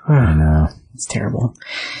you. I know. It's terrible.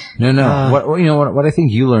 No. What I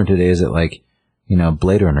think you learned today is that, like, you know,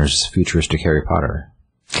 Blade Runner is futuristic Harry Potter.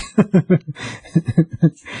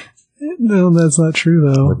 No, that's not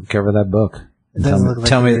true, though. Cover that book. It doesn't look like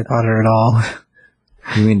Harry Potter at all.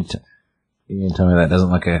 You mean to tell me that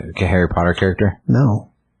doesn't look like a Harry Potter character?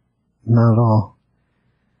 No. Not at all.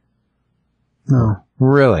 No.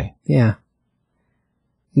 Really? Yeah.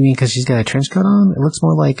 You mean because she's got a trench coat on? It looks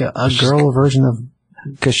more like a girl version of...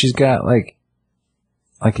 Because she's got, like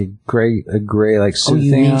a gray, like, suit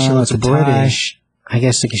you thing mean on. she looks with a British? tie. I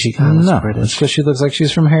guess because she kind of looks British. because she looks like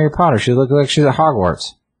she's from Harry Potter. She looks like she's at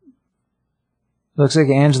Hogwarts. Looks like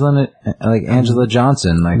Angela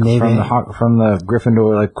Johnson, like Maybe. from the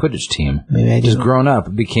Gryffindor like Quidditch team. Maybe I Just didn't, grown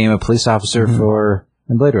up, became a police officer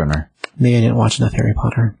in Blade Runner. maybe I didn't watch enough Harry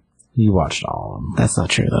Potter. You watched all of them. That's not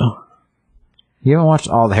true, though. You haven't watched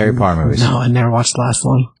all the Harry Potter movies? No, I never watched the last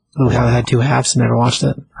one. Oh, how it had 2 halves, never watched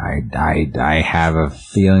it. I have a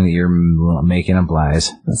feeling that you're making up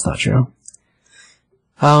lies. That's not true.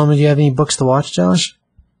 Do you have any books to watch, Josh?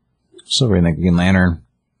 So reading like Green Lantern.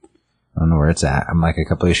 I don't know where it's at. I'm like a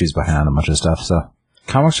couple issues behind on a bunch of stuff. So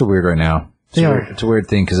comics are weird right now. They are. It's a weird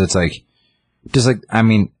thing because it's like, just like, I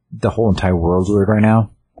mean, the whole entire world's weird right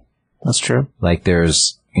now. That's true. Like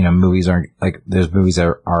there's, you know, movies aren't like, there's movies that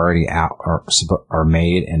are already out are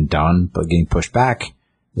made and done, but getting pushed back.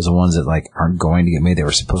 There's the ones that like aren't going to get made. They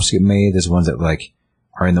were supposed to get made. There's ones that like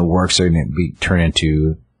are in the works. They're going to be turned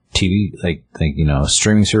into TV, like, you know,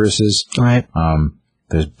 streaming services. Right.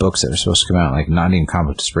 There's books that are supposed to come out, like not even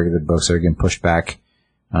comic books, regular books that are getting pushed back.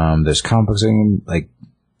 There's comic books that are getting, like,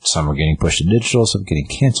 some are getting pushed to digital, some are getting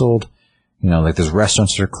canceled. You know, like there's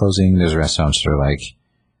restaurants that are closing. There's restaurants that are like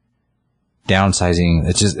downsizing.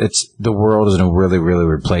 It's the world is in a really, really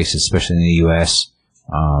weird place, especially in the U.S.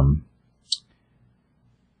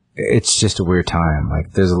 It's just a weird time.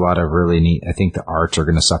 Like there's a lot of really neat, I think the arts are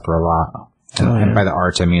going to suffer a lot. And by the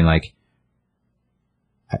arts, I mean like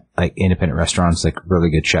independent restaurants, like really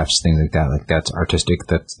good chefs, things like that. Like that's artistic.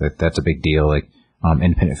 That's a big deal. Like,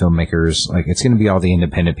 independent filmmakers, like it's going to be all the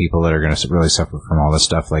independent people that are going to really suffer from all this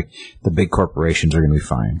stuff. Like the big corporations are going to be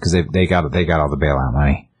fine because they got all the bailout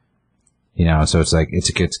money, you know. So it's like,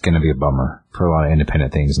 it's going to be a bummer for a lot of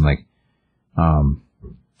independent things. And like,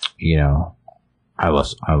 you know, I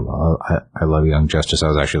love Young Justice. I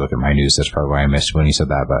was actually looking at my news. That's probably why I missed when you said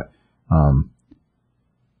that, but,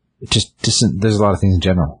 just there's a lot of things in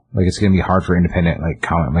general. Like it's going to be hard for independent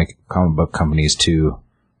comic book companies to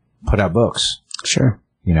put out books. Sure.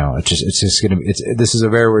 You know, this is a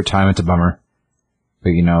very weird time. It's a bummer, but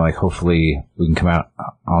you know, like hopefully we can come out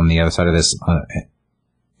on the other side of this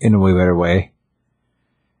in a way better way.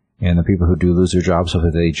 And the people who do lose their jobs,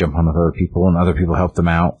 hopefully they jump on with other people and other people help them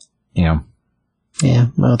out. You know. Yeah.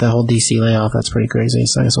 Well, that whole DC layoff, that's pretty crazy.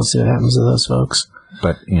 So I guess we'll see what happens to those folks.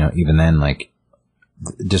 But you know, even then, like,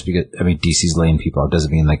 just because, I mean, DC's laying people out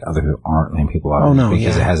doesn't mean like other people aren't laying people out. Oh, no,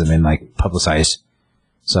 because yeah. it hasn't been like publicized.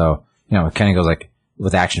 So, you know, it kind of goes like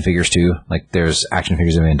with action figures too. Like there's action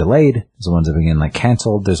figures that have been delayed. There's the ones that have been like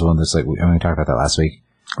canceled. There's one that's like, we talked about that last week.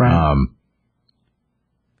 Right.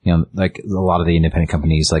 You know, like a lot of the independent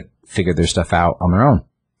companies like figured their stuff out on their own,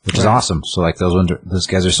 which is awesome. So like those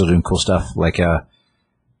guys are still doing cool stuff. Like, man,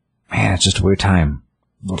 it's just a weird time.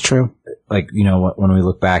 True. Like, you know, when we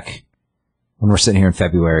look back, when we're sitting here in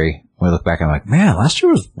February, when we look back, I'm like, man, last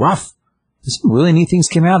year was rough. Some really neat things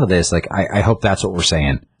came out of this. Like, I hope that's what we're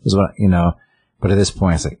saying is what, you know, but at this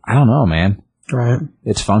point, it's like, I don't know, man. Right.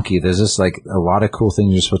 It's funky. There's just like a lot of cool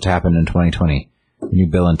things are supposed to happen in 2020. New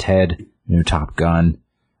Bill and Ted, new Top Gun,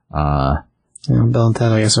 Yeah, Bill and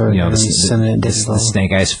Ted, I guess, are you know, the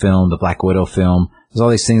Snake Eyes film, the Black Widow film. There's all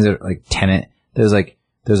these things that are like Tenet. There's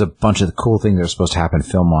a bunch of cool things that are supposed to happen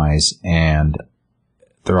film wise, and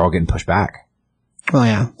they're all getting pushed back. Well,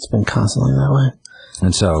 yeah, it's been constantly that way.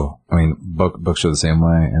 And so, I mean, books are the same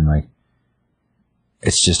way, and like,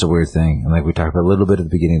 it's just a weird thing. And like we talked about a little bit at the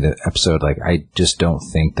beginning of the episode, like I just don't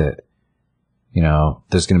think that, you know,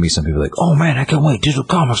 there's going to be some people like, oh man, I can't wait. Digital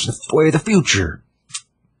comics are the way of the future.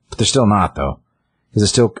 But they're still not though.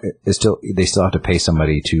 Because they still have to pay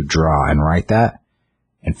somebody to draw and write that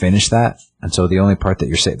and finish that. And so the only part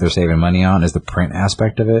that they're saving money on is the print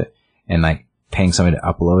aspect of it, and like paying somebody to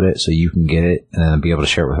upload it so you can get it and then be able to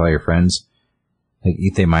share it with all your friends. Like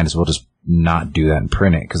they might as well just not do that and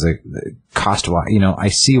print it, because the cost wise, you know, I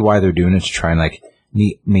see why they're doing it to try and like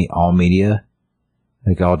meet all media,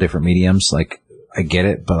 like all different mediums. Like I get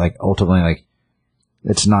it, but like ultimately, like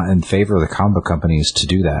it's not in favor of the comic book companies to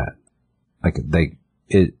do that.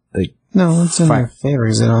 No, it's in their favor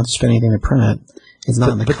because they don't have to spend anything to print it. It's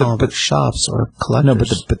not in the comic book shops or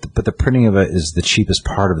collectors. No, but the printing of it is the cheapest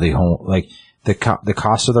part of the whole. Like the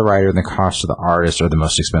cost of the writer and the cost of the artist are the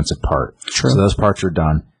most expensive part. True. So those parts are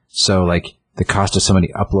done. So like the cost of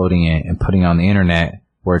somebody uploading it and putting it on the internet,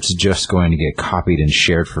 where it's just going to get copied and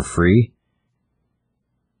shared for free.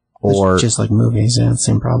 Or it's just like movies, yeah,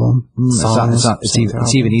 same problem.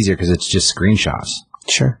 It's even easier because it's just screenshots.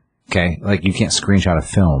 Sure. Okay, like you can't screenshot a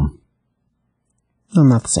film. No,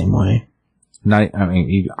 not the same way. You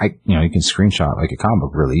can screenshot like a comic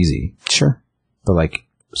book really easy. Sure. But like,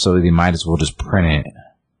 so they might as well just print it,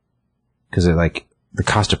 because like the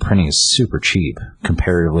cost of printing is super cheap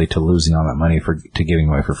comparatively to losing all that money to giving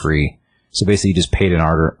away for free. So basically, you just paid an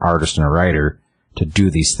artist and a writer to do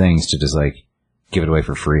these things to just like give it away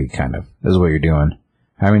for free. Kind of, this is what you're doing.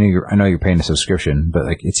 I mean, I know you're paying a subscription, but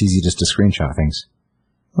like it's easy just to screenshot things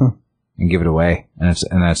and give it away, and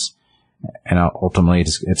ultimately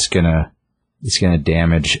it's gonna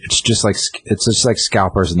damage. It's just like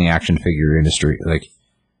scalpers in the action figure industry. Like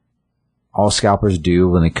all scalpers do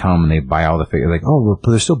when they come and they buy all the figures, like, oh,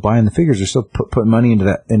 but they're still buying the figures. They're still putting money into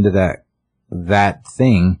that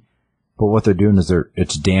thing. But what they're doing is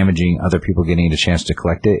it's damaging other people getting a chance to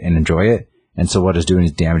collect it and enjoy it. And so what it's doing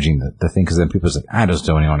is damaging the thing, because then people's like, I just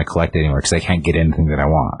don't even want to collect it anymore because I can't get anything that I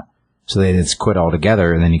want. So they just quit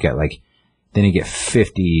altogether, and then you get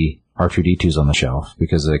 50 R2-D2s on the shelf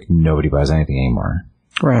because like nobody buys anything anymore.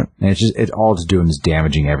 Right. And all it's doing is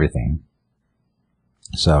damaging everything.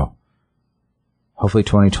 So hopefully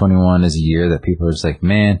 2021 is a year that people are just like,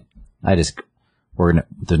 man, there's not going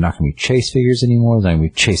to be chase figures anymore. There's not going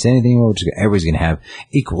to be chase anything anymore. Everybody's going to have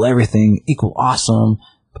equal everything, equal awesome.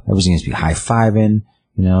 Everybody's going to be high-fiving,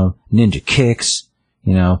 you know, ninja kicks,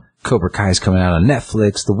 you know, Cobra Kai's coming out on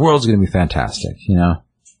Netflix. The world's going to be fantastic, you know.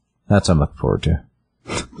 That's what I'm looking forward to.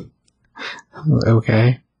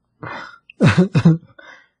 Okay.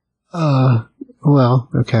 Well,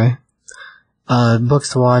 okay. Books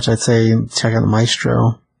to watch, I'd say check out the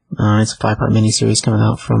Maestro. It's a 5-part miniseries coming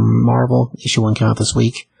out from Marvel. Issue 1 came out this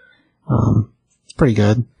week. It's pretty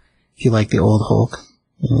good. If you like the old Hulk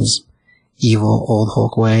and his evil old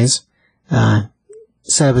Hulk ways.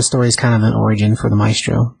 Set up his story is kind of an origin for the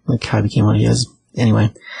Maestro, like how he became what he is.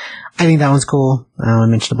 Anyway, I think that one's cool. I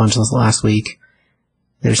mentioned a bunch of this last week.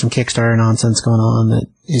 There's some Kickstarter nonsense going on that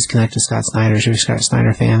is connected to Scott Snyder. If you're a Scott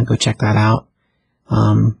Snyder fan, go check that out.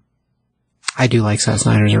 I do like Scott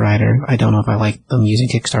Snyder as a writer. I don't know if I like them using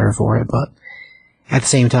Kickstarter for it, but at the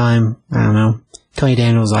same time, I don't know. Tony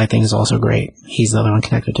Daniels, I think, is also great. He's the other one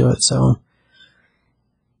connected to it, so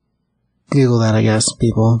Google that, I guess,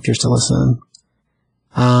 people, if you're still listening.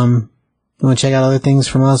 You want to check out other things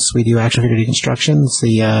from us? We do Action Figure Deconstruction. It's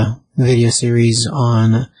the video series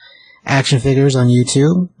on action figures on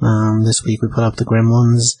YouTube. This week we put up the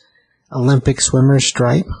Gremlins Olympic swimmer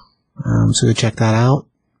stripe. So go check that out.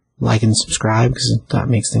 Like and subscribe, because that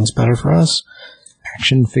makes things better for us.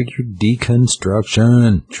 action figure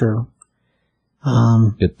deconstruction. True.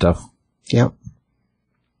 Good stuff. Yep.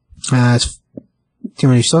 Do you want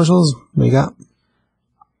to do socials? What you got?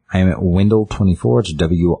 I am at Windle24. It's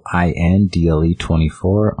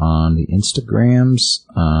WINDLE24 on the Instagrams.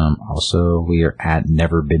 Also, we are at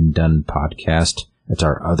Never Been Done Podcast. It's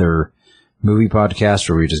our other movie podcast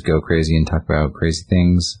where we just go crazy and talk about crazy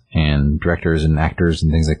things and directors and actors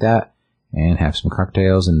and things like that, and have some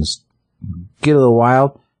cocktails and just get a little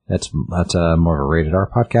wild. That's more of a rated R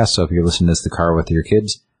podcast. So if you're listening to this in the car with your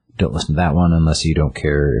kids, don't listen to that one unless you don't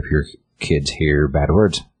care if your kids hear bad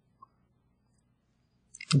words.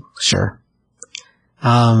 Sure.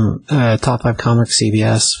 Top 5 Comics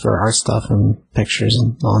CBS for art stuff and pictures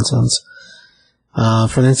and nonsense.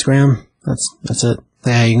 For the Instagram, that's it.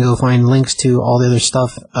 Yeah, you can go find links to all the other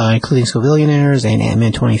stuff, including Scovillionaires and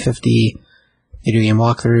Ant-Man 2050 video game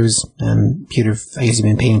walkthroughs, and Peter. I guess you've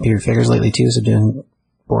been painting Peter figures lately too, so doing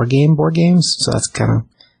board games. So that's kind of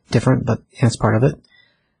different, but that's part of it.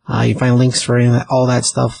 You can find links for all that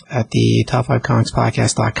stuff at the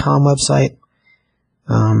top5comicspodcast.com website.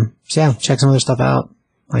 So yeah, check some other stuff out.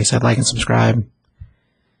 Like I said, like and subscribe.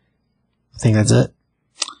 I think that's it.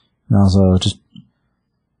 And also, just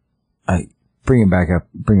bring it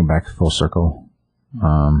back full circle.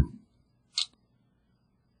 The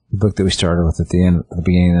book that we started with at the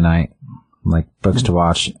beginning of the night, like books to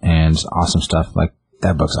watch and awesome stuff. Like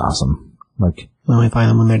that book's awesome. Like when we find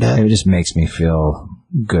them when they're dead, it just makes me feel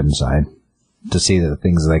good inside to see that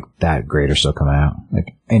things like that great are still coming out.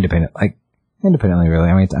 Like independently, really.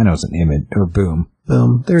 I mean, I know it's an Image or Boom.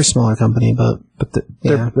 They're a smaller company, but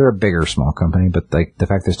they're a bigger small company. But like the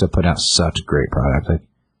fact they're still putting out such great product, like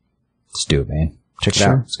let's do it, man. Check it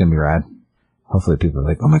out. It's gonna be rad. Hopefully, people are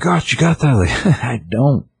like, "Oh my gosh, you got that!" Like, I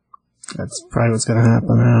don't. That's probably what's gonna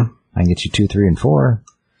happen. I can get you 2, 3, and 4.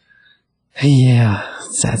 Yeah,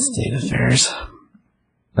 sad state of affairs.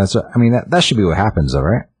 That's what I mean. That should be what happens, though,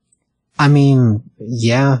 right? I mean,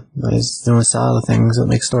 yeah, but it's doing a lot of things that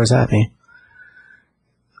make stores happy.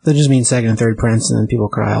 They just mean second and third prints, and then people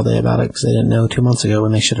cry all day about it because they didn't know 2 months ago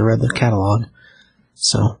when they should have read the catalog.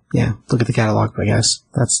 So, yeah, look at the catalog, I guess.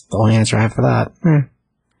 That's the only answer I have for that.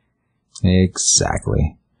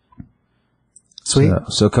 Exactly. Sweet.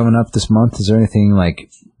 So coming up this month, is there anything like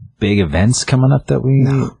big events coming up that we...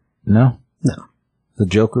 No? The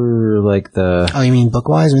Joker, like the... Oh, you mean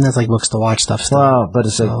book-wise? I mean, that's like books to watch stuff still. Well, but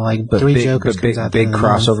it's so, like 3 Jokers big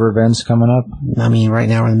crossover events coming up. I mean, right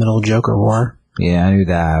now we're in the middle of Joker War. Yeah, I knew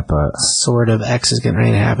that, but... Sword of X is getting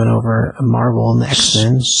ready to happen over Marvel and the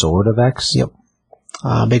X-Men. Sword of X? Yep.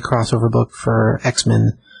 Big crossover book for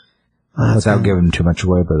X-Men. Without giving too much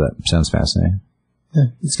away, but that sounds fascinating. Yeah,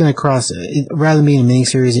 it's going to cross... rather than being a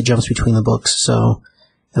miniseries, it jumps between the books, so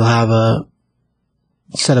it'll have a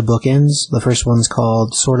set of bookends. The first one's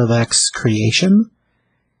called Sword of X Creation.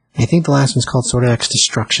 I think the last one's called Sword of X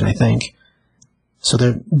Destruction, I think. So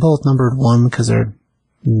they're both numbered 1 because they're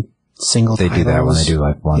single titles. They do that when they do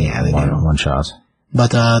like one shot.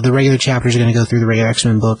 But the regular chapters are going to go through the regular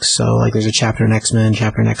X-Men books. So like there's a chapter in X-Men,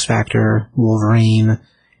 chapter in X-Factor, Wolverine,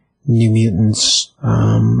 New Mutants,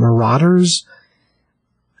 Marauders.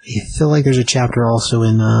 I feel like there's a chapter also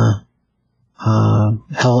in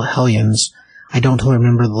Hellions. I don't totally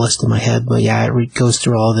remember the list in my head, but yeah, it goes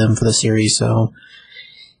through all of them for the series. So,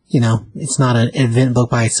 you know, it's not an event book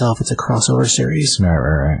by itself. It's a crossover series.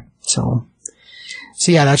 Right. So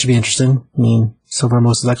yeah, that should be interesting. I mean, so far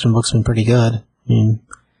most of the X-Men books have been pretty good. I mean,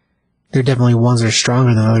 there are definitely ones that are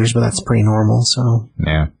stronger than others, but that's pretty normal. So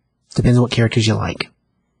yeah, depends on what characters you like.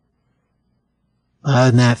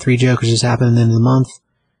 Other than that, 3 Jokers just happened at the end of the month.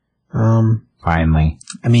 Finally.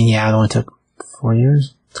 I mean, yeah, it only took 4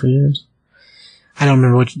 years, 3 years. I don't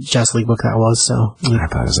remember which Justice League book that was, so. I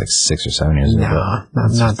thought it was like 6 or 7 years ago. No,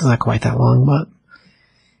 not quite that long, but.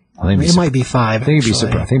 It might be 5. I think you'd be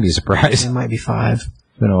surprised. It might be 5. It's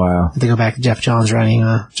been a while. I have to go back to Jeff Johns running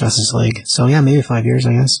Justice League. So yeah, maybe 5 years,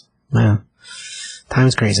 I guess. Man,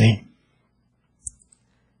 time's crazy.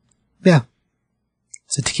 Yeah.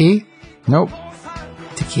 Is it Taki? Nope.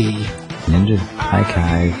 Taki. Ninja High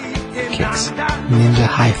Five Kicks. Ninja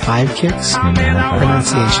High Five Kicks? Ninja High Five.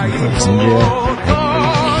 Pronunciation, please. Ninja High